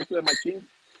parts inside to the machine.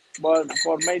 But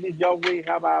for make this job, we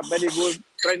have a very good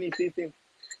training system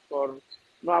for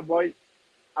not avoid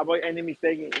any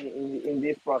mistake in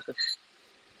this process.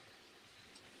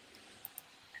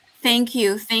 Thank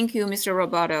you, Mr.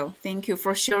 Roboto. Thank you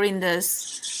for sharing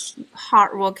this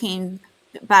hardworking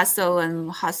bustle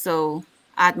and hustle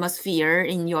atmosphere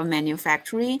in your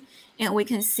manufactory. And we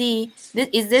can see,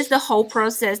 is this the whole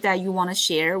process that you want to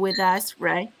share with us,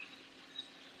 right?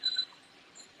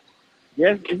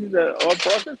 Yes, this is the whole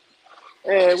process.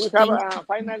 We have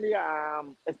finally a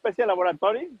special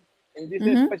laboratory. In this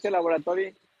special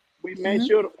laboratory, we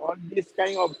measure all this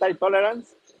kind of tight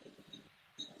tolerance.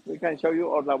 We can show you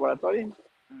our laboratory,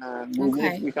 and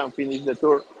we can finish the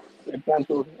tour, the plant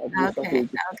tour of this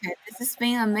facility. Okay, this has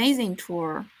been an amazing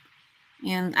tour,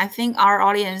 and I think our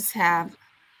audience have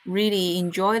really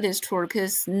enjoyed this tour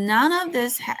because none of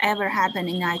this ever happened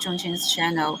in iChongqing's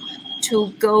channel.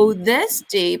 To go this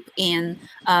deep in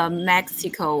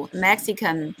Mexican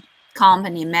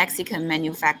company, Mexican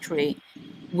manufacturing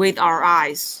with our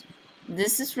eyes.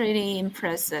 This is really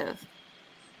impressive.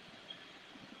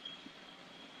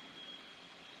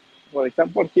 For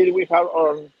example, here we have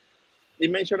our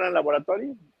dimensional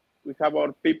laboratory. We have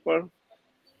our people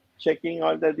checking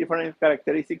all the different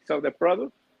characteristics of the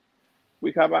product.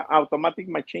 We have automatic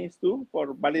machines too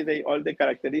for validate all the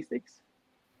characteristics.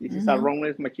 This is a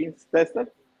roundness machines tested,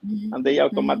 and they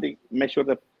automatically measure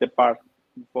the part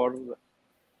before.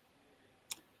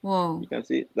 Wow. You can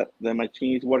see that the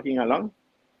machine is working along.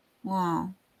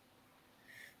 Wow.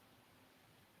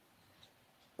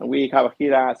 And we have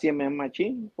here a CMM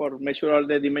machine for measure all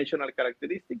the dimensional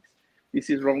characteristics. This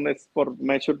is roundness for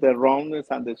measure the roundness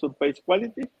and the surface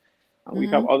quality. And we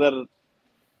have other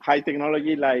high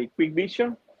technology like quick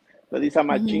vision. That is a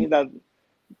machine that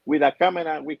with a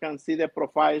camera we can see the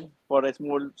profile for a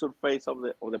small surface of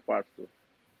the part too.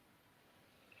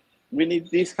 We need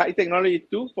this high technology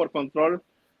too for control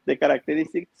the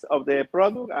characteristics of the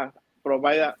product and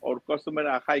provide our customer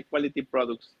a high quality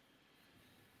products.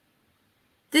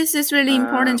 This is really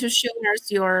important to show us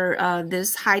your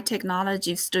this high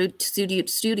technology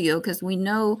studio because we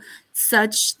know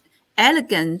such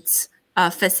elegant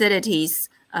facilities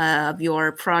of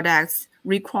your products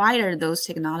require those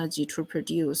technology to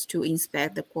produce, to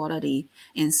inspect the quality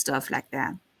and stuff like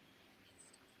that.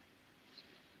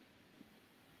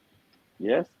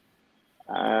 Yes.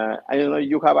 I don't know,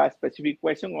 you have a specific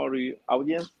question or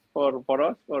audience for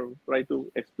us, or try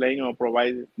to explain or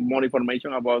provide more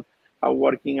information about how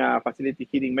working a facility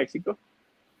here in Mexico?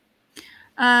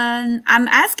 I'm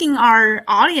asking our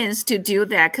audience to do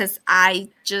that because I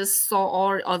just saw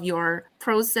all of your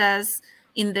process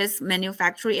in this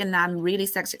manufacturing, and I'm really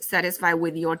satisfied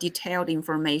with your detailed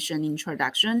information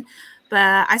introduction.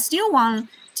 But I still want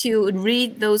to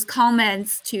read those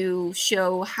comments to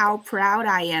show how proud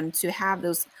I am to have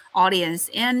those audience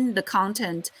and the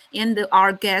content in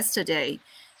our guest today.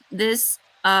 This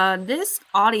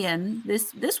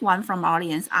audience, this one from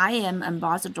audience, I am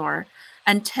Ambassador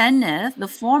Antenna, the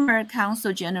former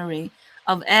consul general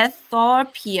of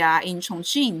Ethiopia in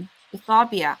Chongqing,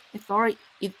 Ethiopia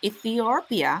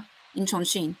in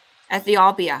Chongqing,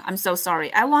 Ethiopia. I'm so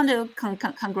sorry. I want to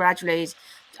congratulate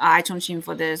iChongqing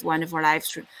for this wonderful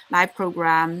live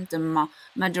program. The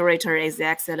moderator is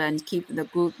excellent. Keep the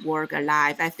good work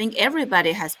alive. I think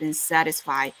everybody has been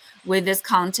satisfied with this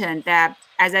content that,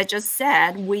 as I just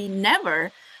said, we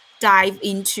never dive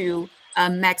into a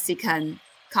Mexican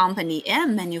company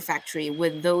and manufacturing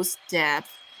with those depth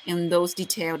and those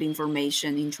detailed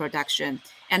information introduction.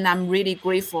 And I'm really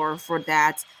grateful for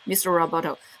that, Mr.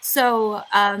 Roboto. So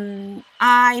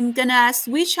I'm gonna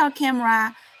switch our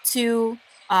camera to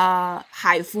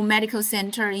Haifu Medical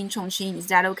Center in Chongqing. Is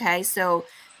that okay? So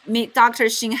Dr.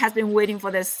 Xing has been waiting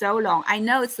for this so long. I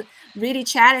know it's really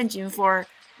challenging for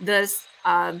this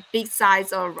big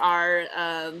size of our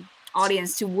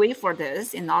audience to wait for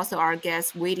this, and also our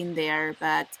guests waiting there,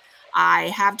 but I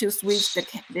have to switch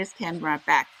this camera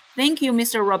back. Thank you,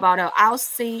 Mr. Roboto. I'll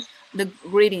say the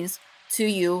greetings to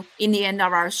you in the end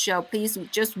of our show. Please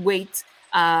just wait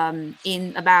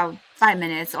in about 5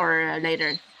 minutes or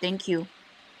later. Thank you.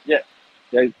 Yeah,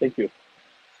 thank you.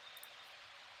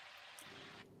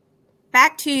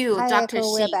 Back to you, Hi, Dr.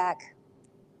 Eiko, Xi. we're back.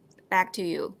 Back to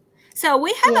you. So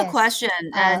we have a question,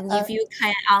 and if you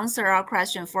can answer our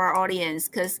question for our audience,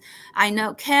 because I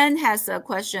know Ken has a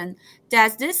question.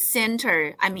 Does this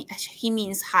center, I mean, he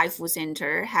means Haifu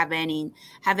Center, have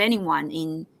anyone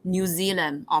in New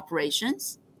Zealand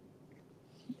operations?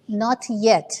 Not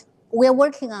yet. We're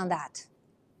working on that.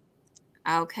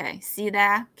 Okay, see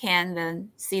that, Kevin?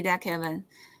 See that, Kevin?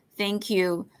 Thank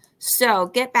you. So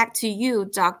get back to you,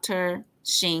 Dr.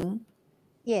 Xing.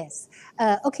 Yes.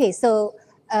 Okay, so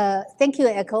thank you,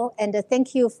 Eiko, and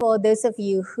thank you for those of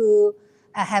you who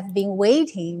have been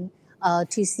waiting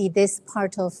to see this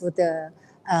part of the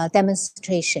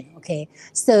demonstration. Okay,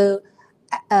 so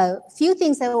a few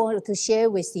things I wanted to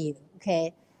share with you.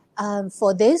 Okay,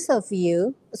 for those of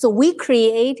you, so we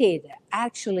created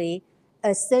actually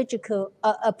a surgical,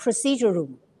 a procedure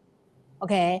room.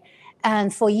 Okay,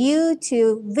 and for you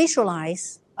to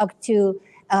visualize, to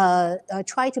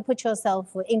try to put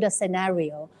yourself in the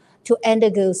scenario to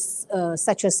undergo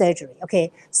such a surgery.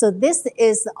 Okay, so this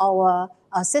is our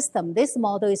system. This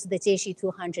model is the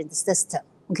JC200 system.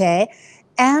 Okay,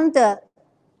 and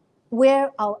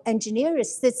where our engineer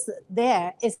sits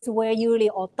there is where usually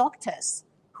our doctors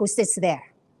who sits there.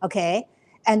 Okay,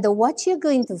 and what you're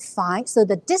going to find, so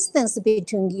the distance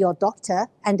between your doctor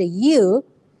and you,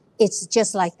 it's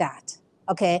just like that.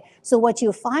 Okay, so what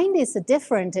you find is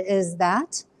different is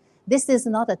that this is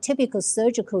not a typical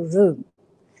surgical room.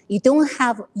 You don't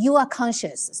have, you are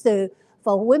conscious. So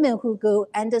for women who go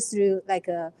under through like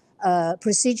a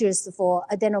procedures for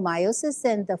adenomyosis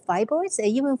and the fibroids, and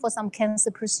even for some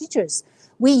cancer procedures,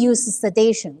 we use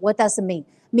sedation. What does it mean?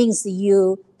 Means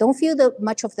you don't feel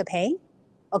much of the pain,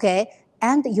 okay,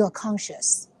 and you're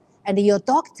conscious. And your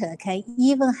doctor can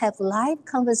even have live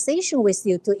conversation with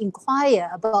you to inquire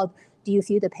about, do you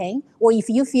feel the pain? Or if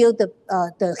you feel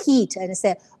the heat and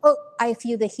say, oh, I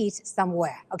feel the heat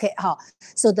somewhere. Okay,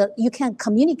 so that you can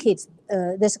communicate,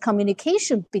 there's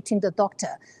communication between the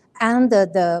doctor and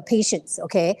the patients,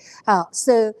 okay?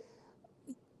 So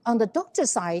on the doctor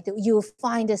side, you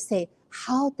find, say,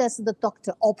 how does the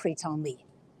doctor operate on me?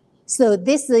 So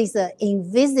this is an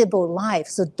invisible life.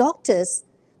 So doctors,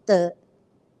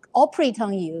 operate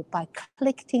on you by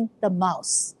clicking the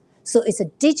mouse. So it's a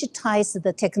digitized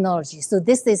the technology. So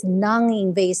this is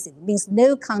non-invasive, means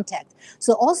no contact.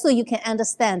 So also you can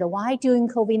understand why during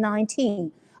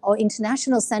COVID-19, our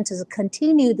international centers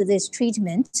continued this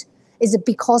treatment is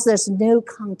because there's no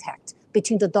contact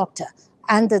between the doctor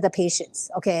and the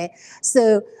patients, okay?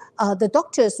 So the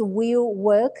doctors will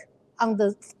work on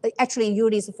actually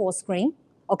usually full screen,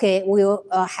 okay? We'll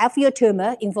have your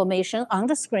tumor information on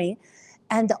the screen.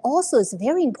 And also it's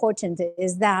very important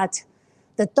is that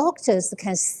the doctors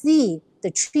can see the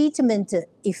treatment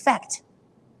effect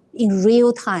in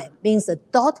real time, means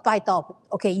dot by dot,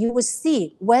 okay? You will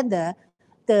see whether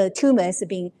the tumor is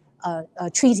being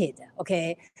treated,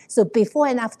 okay? So before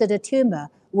and after the tumor,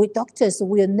 doctors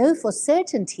will know for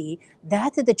certainty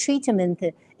that the treatment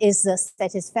is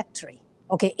satisfactory,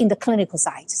 okay, in the clinical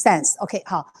sense, okay?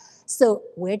 So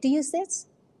where do you sit?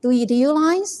 Do you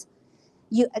lines?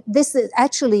 This is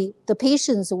actually, the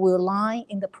patients will lie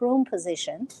in the prone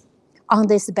position on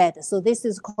this bed. So this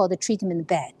is called the treatment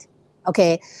bed,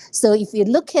 okay? So if you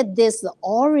look at this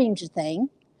orange thing,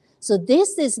 so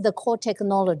this is the core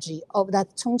technology of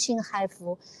that Chongqing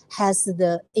Haifu has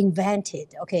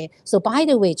invented, okay? So by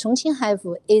the way, Chongqing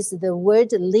Haifu is the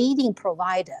world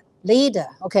leader,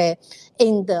 okay,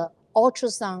 in the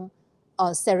ultrasound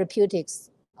therapeutics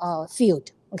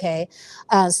field, okay?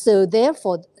 So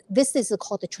therefore, this is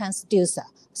called the transducer.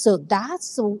 So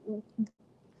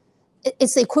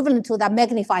it's equivalent to that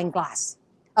magnifying glass.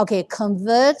 Okay,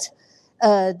 convert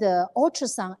the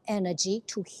ultrasound energy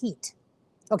to heat.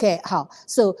 Okay,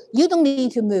 so you don't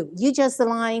need to move. You just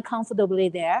lie comfortably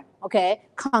there, okay,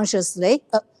 consciously,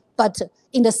 but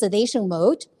in the sedation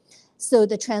mode. So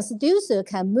the transducer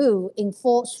can move in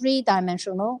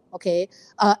three-dimensional, okay,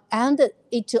 and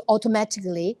it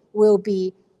automatically will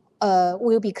be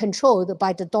controlled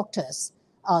by the doctors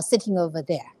sitting over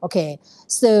there. Okay,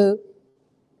 so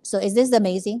is this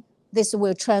amazing? This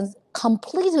will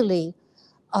completely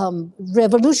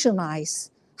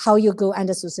revolutionize how you go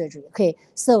under surgery. Okay,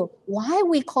 so why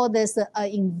we call this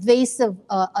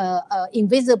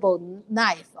invisible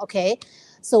knife? Okay,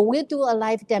 so we'll do a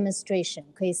live demonstration.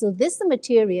 Okay, so this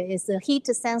material is heat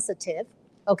sensitive.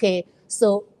 Okay,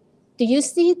 so do you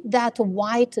see that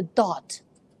white dot?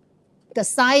 The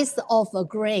size of a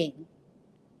grain.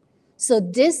 So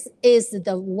this is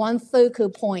the one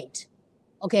focal point,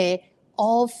 okay,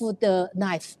 of the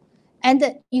knife.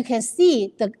 And you can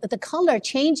see the color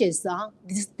changes,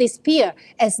 disappear.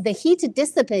 As the heat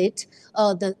dissipates,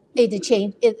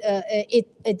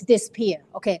 it disappears,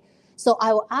 okay. So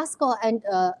I will ask our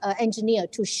engineer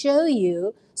to show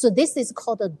you. So this is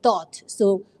called a dot.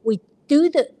 So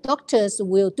doctors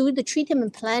will do the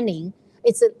treatment planning.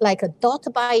 It's like a dot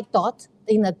by dot.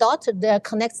 In a dot, there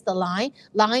connects the line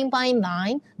by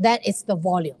line. That is the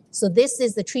volume. So this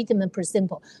is the treatment per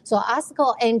simple. So I ask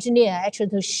our engineer actually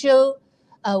to show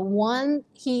when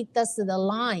he does the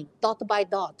line dot by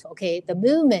dot. Okay, the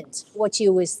movement, what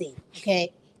you will see.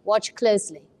 Okay, watch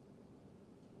closely.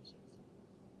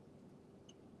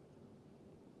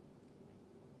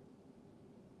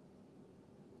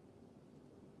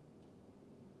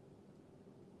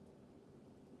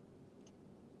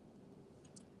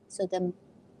 So then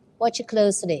watch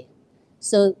closely.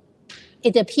 So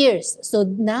it appears. So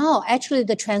now actually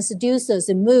the transducers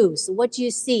moves. What do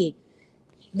you see?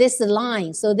 This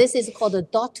line. So this is called a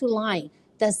dot to line.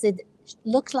 Does it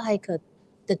look like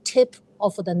the tip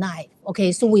of the knife?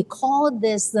 Okay, so we call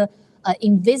this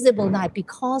invisible knife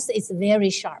because it's very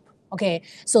sharp. Okay,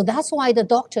 so that's why the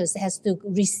doctors has to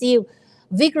receive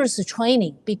vigorous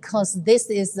training because this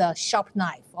is a sharp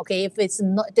knife. Okay, if it's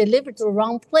not delivered to the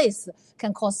wrong place,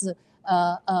 can cause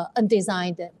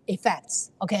undesigned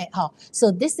effects. Okay,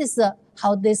 so this is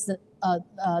how this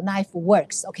knife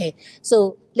works. Okay,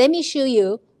 so let me show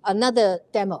you another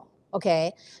demo.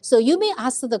 Okay, so you may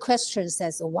ask the question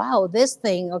says, wow, this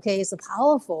thing, okay, is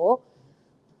powerful.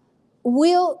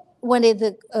 When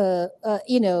it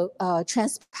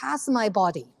transpass my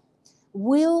body,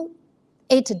 will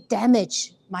it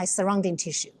damage my surrounding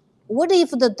tissue? What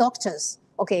if the doctors,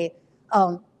 okay,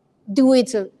 do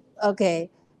it, okay,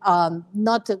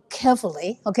 not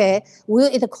carefully, okay,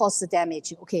 will it cause the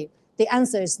damage? Okay, the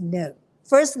answer is no.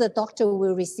 First, the doctor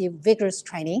will receive vigorous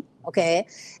training, okay?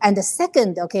 And the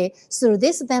second, okay, through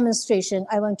this demonstration,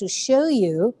 I want to show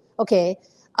you, okay,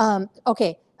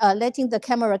 letting the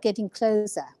camera getting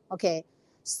closer, okay?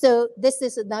 So this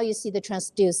is, now you see the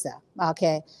transducer,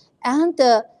 okay? And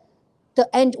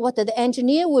what the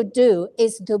engineer would do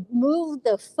is to move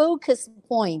the focus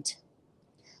point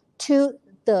to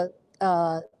the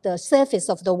surface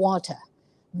of the water.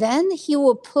 Then he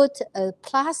will put a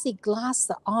plastic glass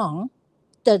on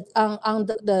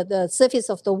the surface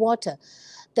of the water.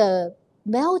 The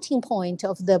melting point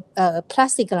of the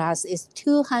plastic glass is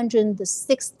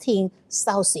 216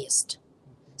 Celsius.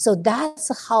 So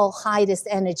that's how high this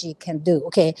energy can do,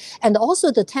 okay? And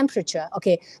also the temperature,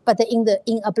 okay? But in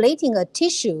ablating a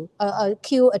tissue,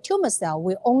 kill a tumor cell,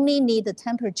 we only need the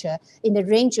temperature in the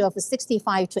range of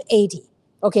 65 to 80,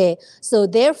 okay? So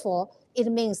therefore,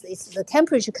 it means the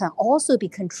temperature can also be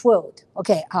controlled,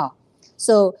 okay?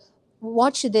 So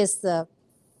watch this,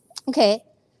 okay?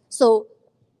 So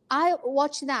I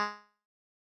watch that.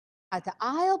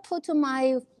 I'll put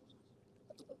my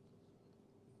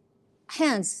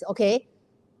hands, okay,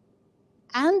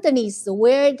 underneath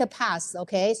where the pass,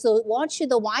 okay? So watch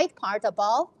the white part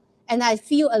above, and I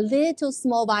feel a little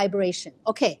small vibration,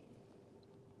 okay?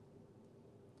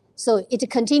 So it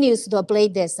continues to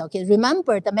ablate this, okay?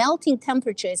 Remember, the melting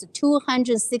temperature is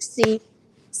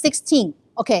 216,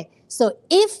 okay? So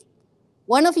if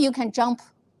one of you can jump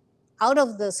out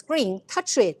of the screen,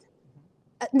 touch it.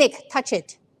 Nick, touch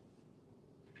it.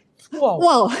 Whoa.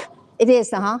 Whoa. It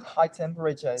is, High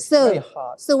temperature, it's so, very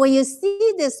hot. So when you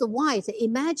see this white,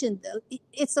 imagine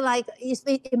it's like,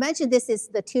 imagine this is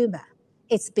the tumor.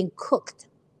 It's been cooked.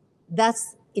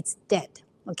 It's dead,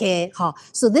 okay?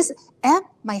 So this,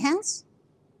 my hands?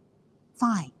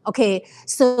 Fine, okay?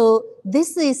 So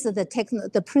this is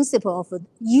the principle of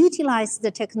utilize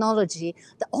the technology.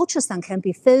 The ultrasound can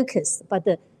be focused, but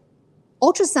the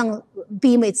ultrasound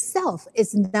beam itself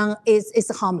is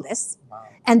harmless. Wow.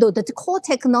 And the core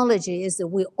technology is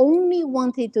we only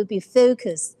want it to be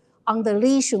focused on the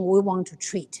lesion we want to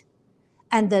treat,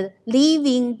 and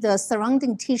leaving the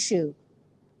surrounding tissue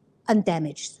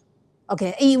undamaged.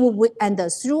 Okay, and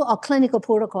through our clinical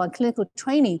protocol and clinical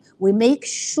training, we make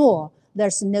sure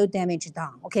there's no damage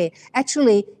done. Okay,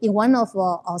 actually, in one of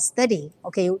our study,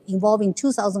 okay, involving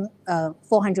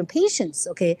 2,400 patients,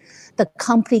 okay, the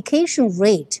complication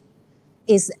rate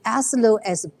is as low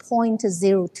as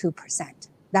 0.02%.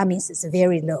 That means it's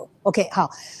very low. Okay,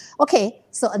 okay,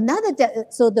 so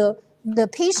the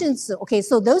patients, okay,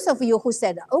 so those of you who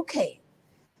said, okay,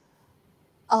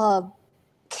 what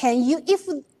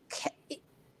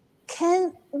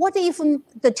if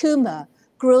the tumor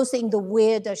grows in the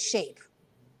weird shape?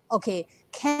 Okay,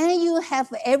 can you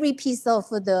have every piece of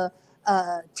the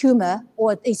tumor,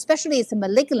 or especially it's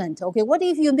malignant, okay, what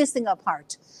if you're missing a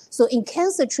part? So in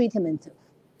cancer treatment,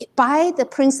 by the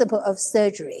principle of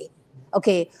surgery,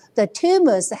 okay, the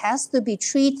tumors has to be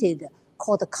treated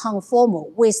called conformal,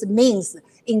 which means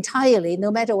entirely,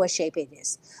 no matter what shape it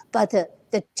is. But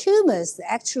the tumors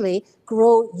actually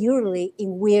grow usually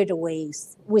in weird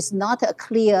ways with not a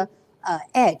clear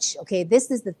edge. Okay,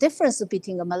 this is the difference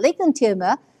between a malignant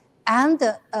tumor and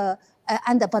a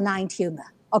benign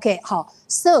tumor. Okay,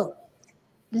 so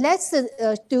let's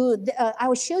I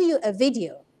will show you a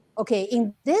video. Okay,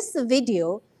 in this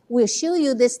video, we'll show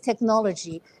you this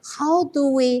technology. How do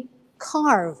we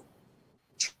carve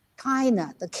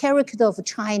China, the character of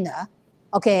China,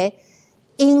 okay,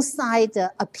 inside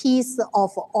a piece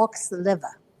of ox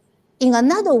liver? In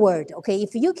another word, okay,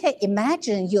 if you can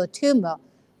imagine your tumor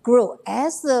grow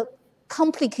as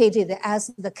complicated as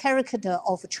the character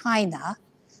of China,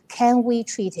 can we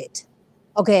treat it?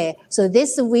 Okay, so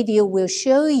this video will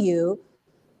show you,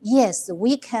 yes,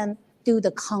 we can do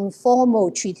the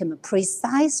conformal treatment,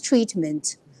 precise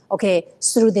treatment, okay,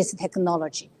 through this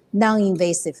technology,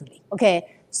 non-invasively. Okay,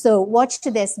 so watch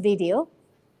this video.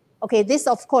 Okay, this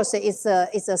of course is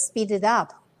a speeded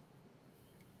up.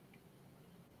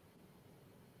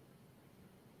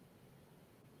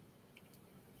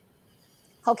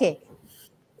 Okay,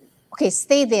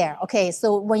 stay there. Okay,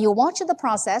 so when you watch the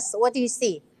process, what do you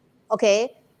see?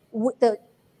 Okay,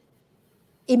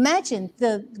 imagine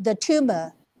the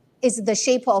tumor is the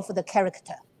shape of the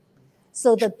character.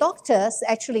 So the doctors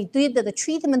actually did the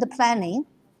treatment planning,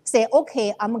 say,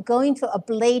 okay, I'm going to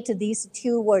ablate these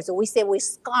two words. We say we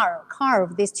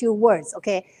carve these two words,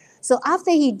 okay? So after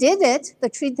he did it, the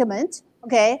treatment,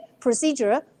 okay,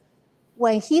 procedure,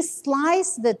 when he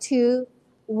sliced the two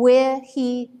where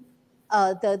he,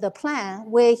 the plan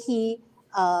where he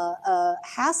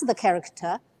has the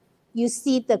character, you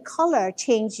see the color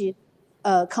change,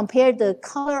 compare the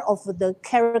color of the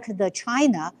character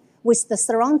China with the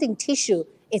surrounding tissue,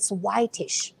 it's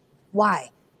whitish.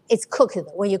 Why? It's cooked.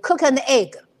 When you cook an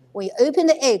egg, when you open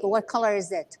the egg, what color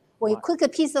is it? When you cook a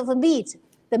piece of meat,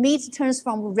 the meat turns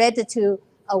from red to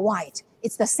white.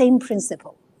 It's the same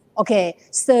principle. Okay,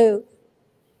 so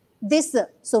this,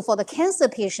 so for the cancer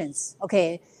patients,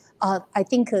 okay, I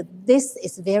think this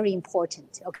is very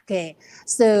important. Okay,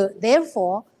 so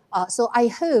therefore, so I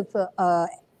hope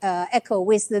Eiko,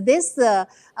 with this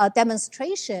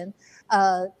demonstration,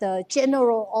 the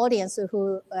general audience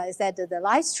who is at the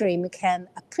live stream can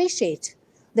appreciate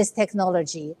this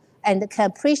technology and can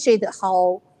appreciate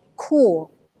how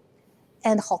cool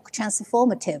and how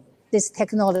transformative this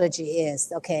technology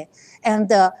is. Okay, and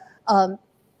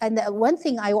one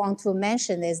thing I want to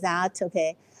mention is that,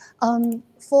 okay,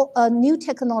 for a new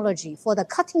technology, for the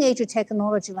cutting edge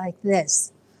technology like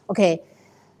this, okay,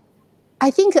 I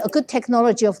think a good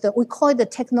technology we call it the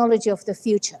technology of the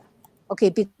future, okay,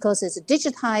 because it's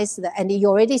digitized and you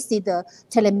already see the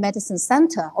telemedicine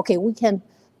center, okay, we can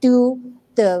do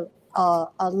the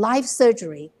live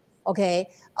surgery, okay,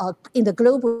 in the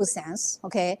global sense,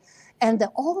 okay, and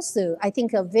also I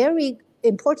think a very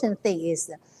important thing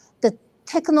is the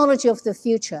technology of the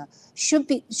future should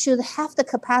have the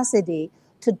capacity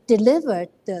to deliver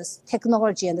the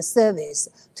technology and the service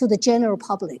to the general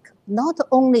public, not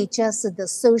only just the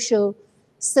social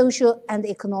and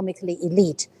economically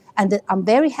elite. And I'm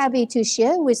very happy to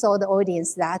share with all the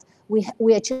audience that we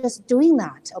are just doing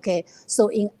that. Okay, so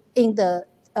in the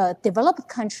developed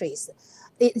countries,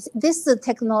 this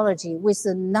technology with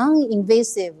a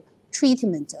non-invasive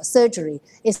treatment surgery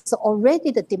is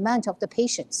already the demand of the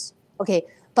patients. Okay,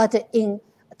 but in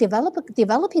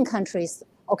developing countries,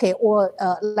 okay, or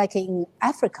like in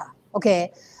Africa,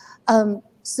 okay,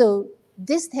 so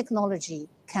this technology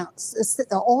can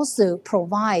also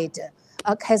provide,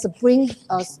 bring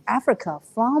Africa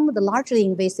from the largely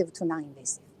invasive to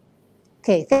non-invasive.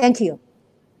 Okay, thank you.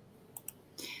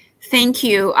 Thank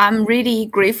you. I'm really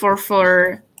grateful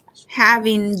for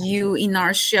having you in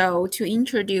our show to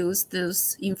introduce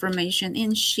this information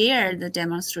and share the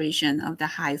demonstration of the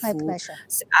Haifu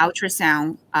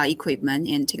ultrasound equipment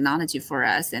and technology for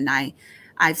us. And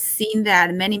I've seen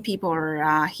that many people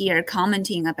are here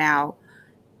commenting about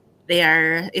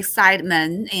their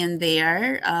excitement and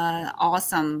their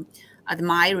awesome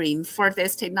admiring for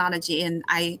this technology. And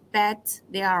I bet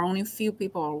there are only a few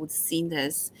people who've seen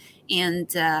this. And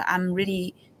I'm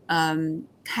really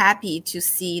happy to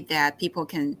see that people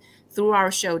can, through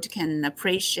our show, can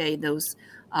appreciate those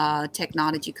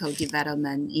technological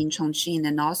development in Chongqing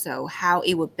and also how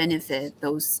it would benefit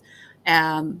those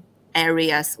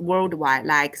areas worldwide,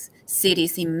 like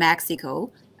cities in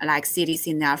Mexico, like cities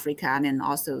in Africa, and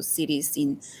also cities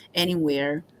in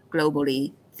anywhere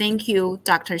globally. Thank you,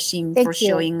 Dr. Xin, for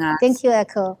showing us. Thank you,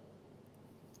 Eiko.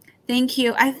 Thank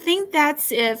you. I think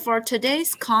that's it for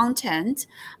today's content.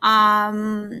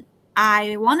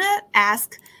 I want to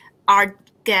ask our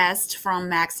guest from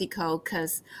Mexico,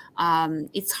 because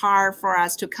it's hard for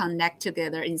us to connect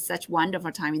together in such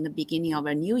wonderful time in the beginning of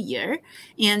a new year.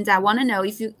 And I want to know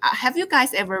if have you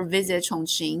guys ever visited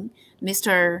Chongqing,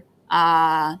 Mr.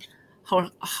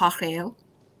 Jorge?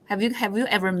 Have you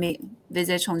ever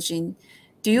visited Chongqing?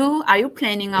 Are you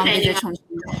planning on visiting Chongqing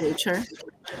in the future?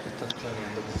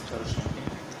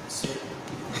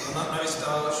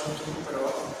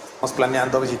 Estamos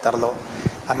planeando visitarlo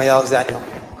a mediados de año.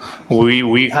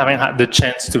 We haven't had the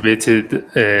chance to visit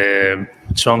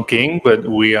Chongqing, but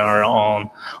we are on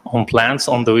plans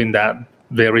on doing that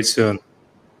very soon.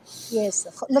 Yes,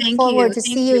 look forward to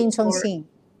see you in Chongqing.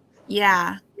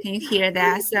 Yeah, can you hear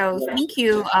that? So thank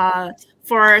you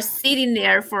for sitting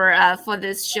there for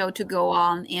this show to go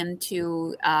on and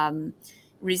to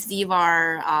receive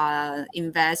our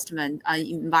invitement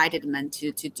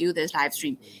to do this live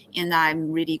stream, and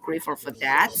I'm really grateful for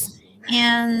that.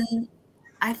 And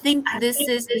I think this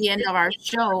is the end of our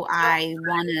show. I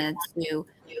wanted to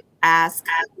ask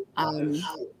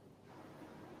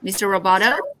Mr.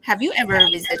 Roboto, have you ever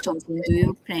visited Chongqing? Do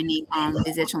you planning on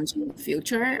visit Chongqing in the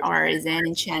future, or is there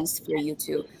any chance for you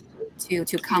to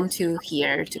come to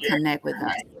here to connect with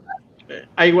us?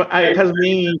 I has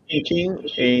been in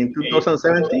Chongqing in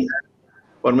 2017.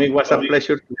 For me, it was a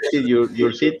pleasure to visit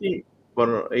your city.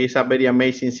 It's a very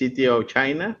amazing city of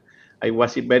China. I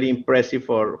was very impressive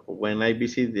when I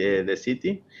visit the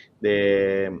city,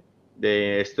 the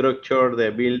structure,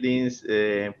 the buildings,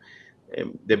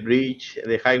 the bridge,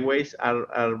 the highways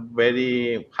are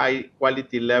very high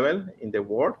quality level in the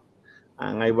world.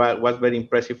 And I was very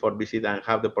impressive for visit and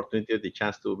have the opportunity, the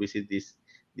chance to visit this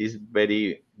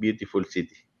very beautiful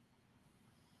city.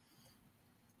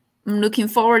 I'm looking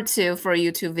forward for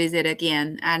you to visit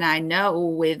again. And I know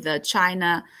with the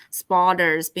China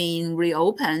borders being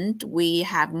reopened, we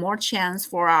have more chance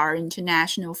for our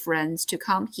international friends to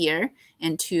come here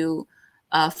and to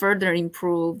further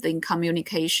improve the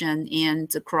communication and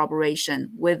the cooperation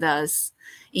with us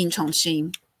in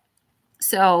Chongqing.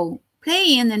 So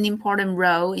playing an important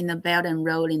role in the Belt and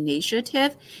Road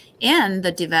Initiative and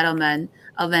the development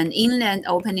of an inland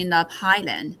opening up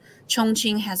highland,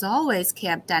 Chongqing has always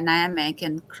kept dynamic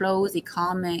and close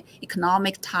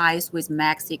economic ties with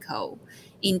Mexico.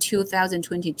 In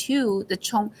 2022,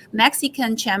 the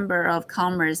Mexican Chamber of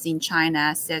Commerce in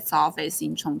China sets office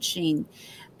in Chongqing.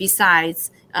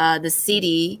 Besides the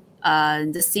city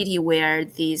where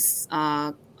these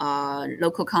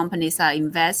local companies are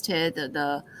invested,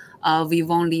 the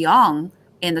Vivon Leon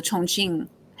and the Chongqing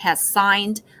has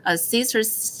signed a sister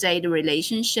state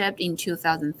relationship in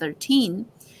 2013.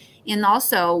 And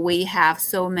also, we have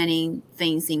so many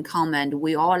things in common.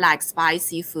 We all like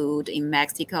spicy food in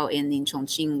Mexico and in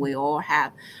Chongqing. We all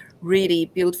have really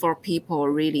beautiful people,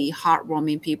 really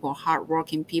heartwarming people,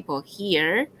 hardworking people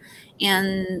here.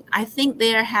 And I think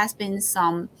there has been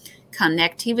some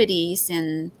connectivities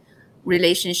and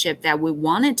relationship that we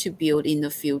wanted to build in the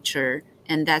future.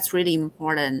 And that's really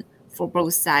important for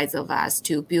both sides of us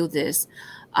to build this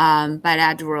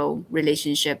bilateral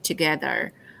relationship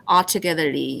together,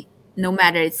 altogetherly, no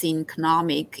matter it's in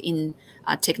economic, in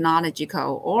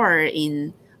technological, or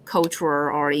in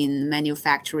cultural, or in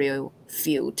manufacturing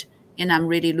field. And I'm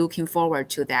really looking forward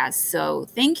to that. So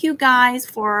thank you guys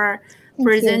for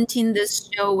presenting this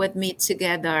show with me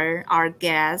together, our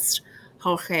guests,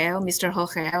 Mr.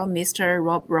 Jorge, Mr.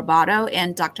 Roboto,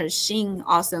 and Dr. Xin,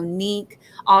 also Nick,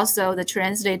 also the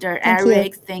translator,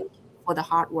 Eric. Thank you for the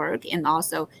hard work. And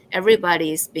also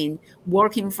everybody's been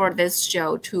working for this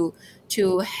show to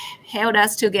hold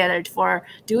us together for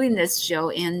doing this show.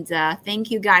 And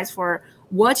thank you guys for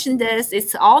watching this.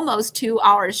 It's almost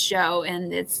 2-hour show,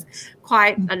 and it's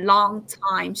quite a long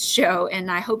time show. And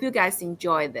I hope you guys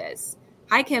enjoy this.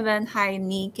 Hi, Kevin. Hi,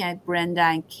 Nick, and Brenda,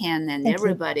 and Ken, and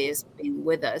everybody has been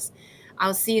with us.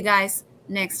 I'll see you guys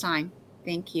next time.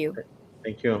 Thank you.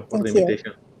 Thank you for the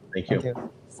invitation. Thank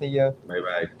you. See you. Bye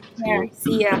bye.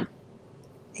 See ya.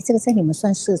 这个在你们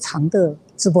算是长的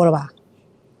直播了吧？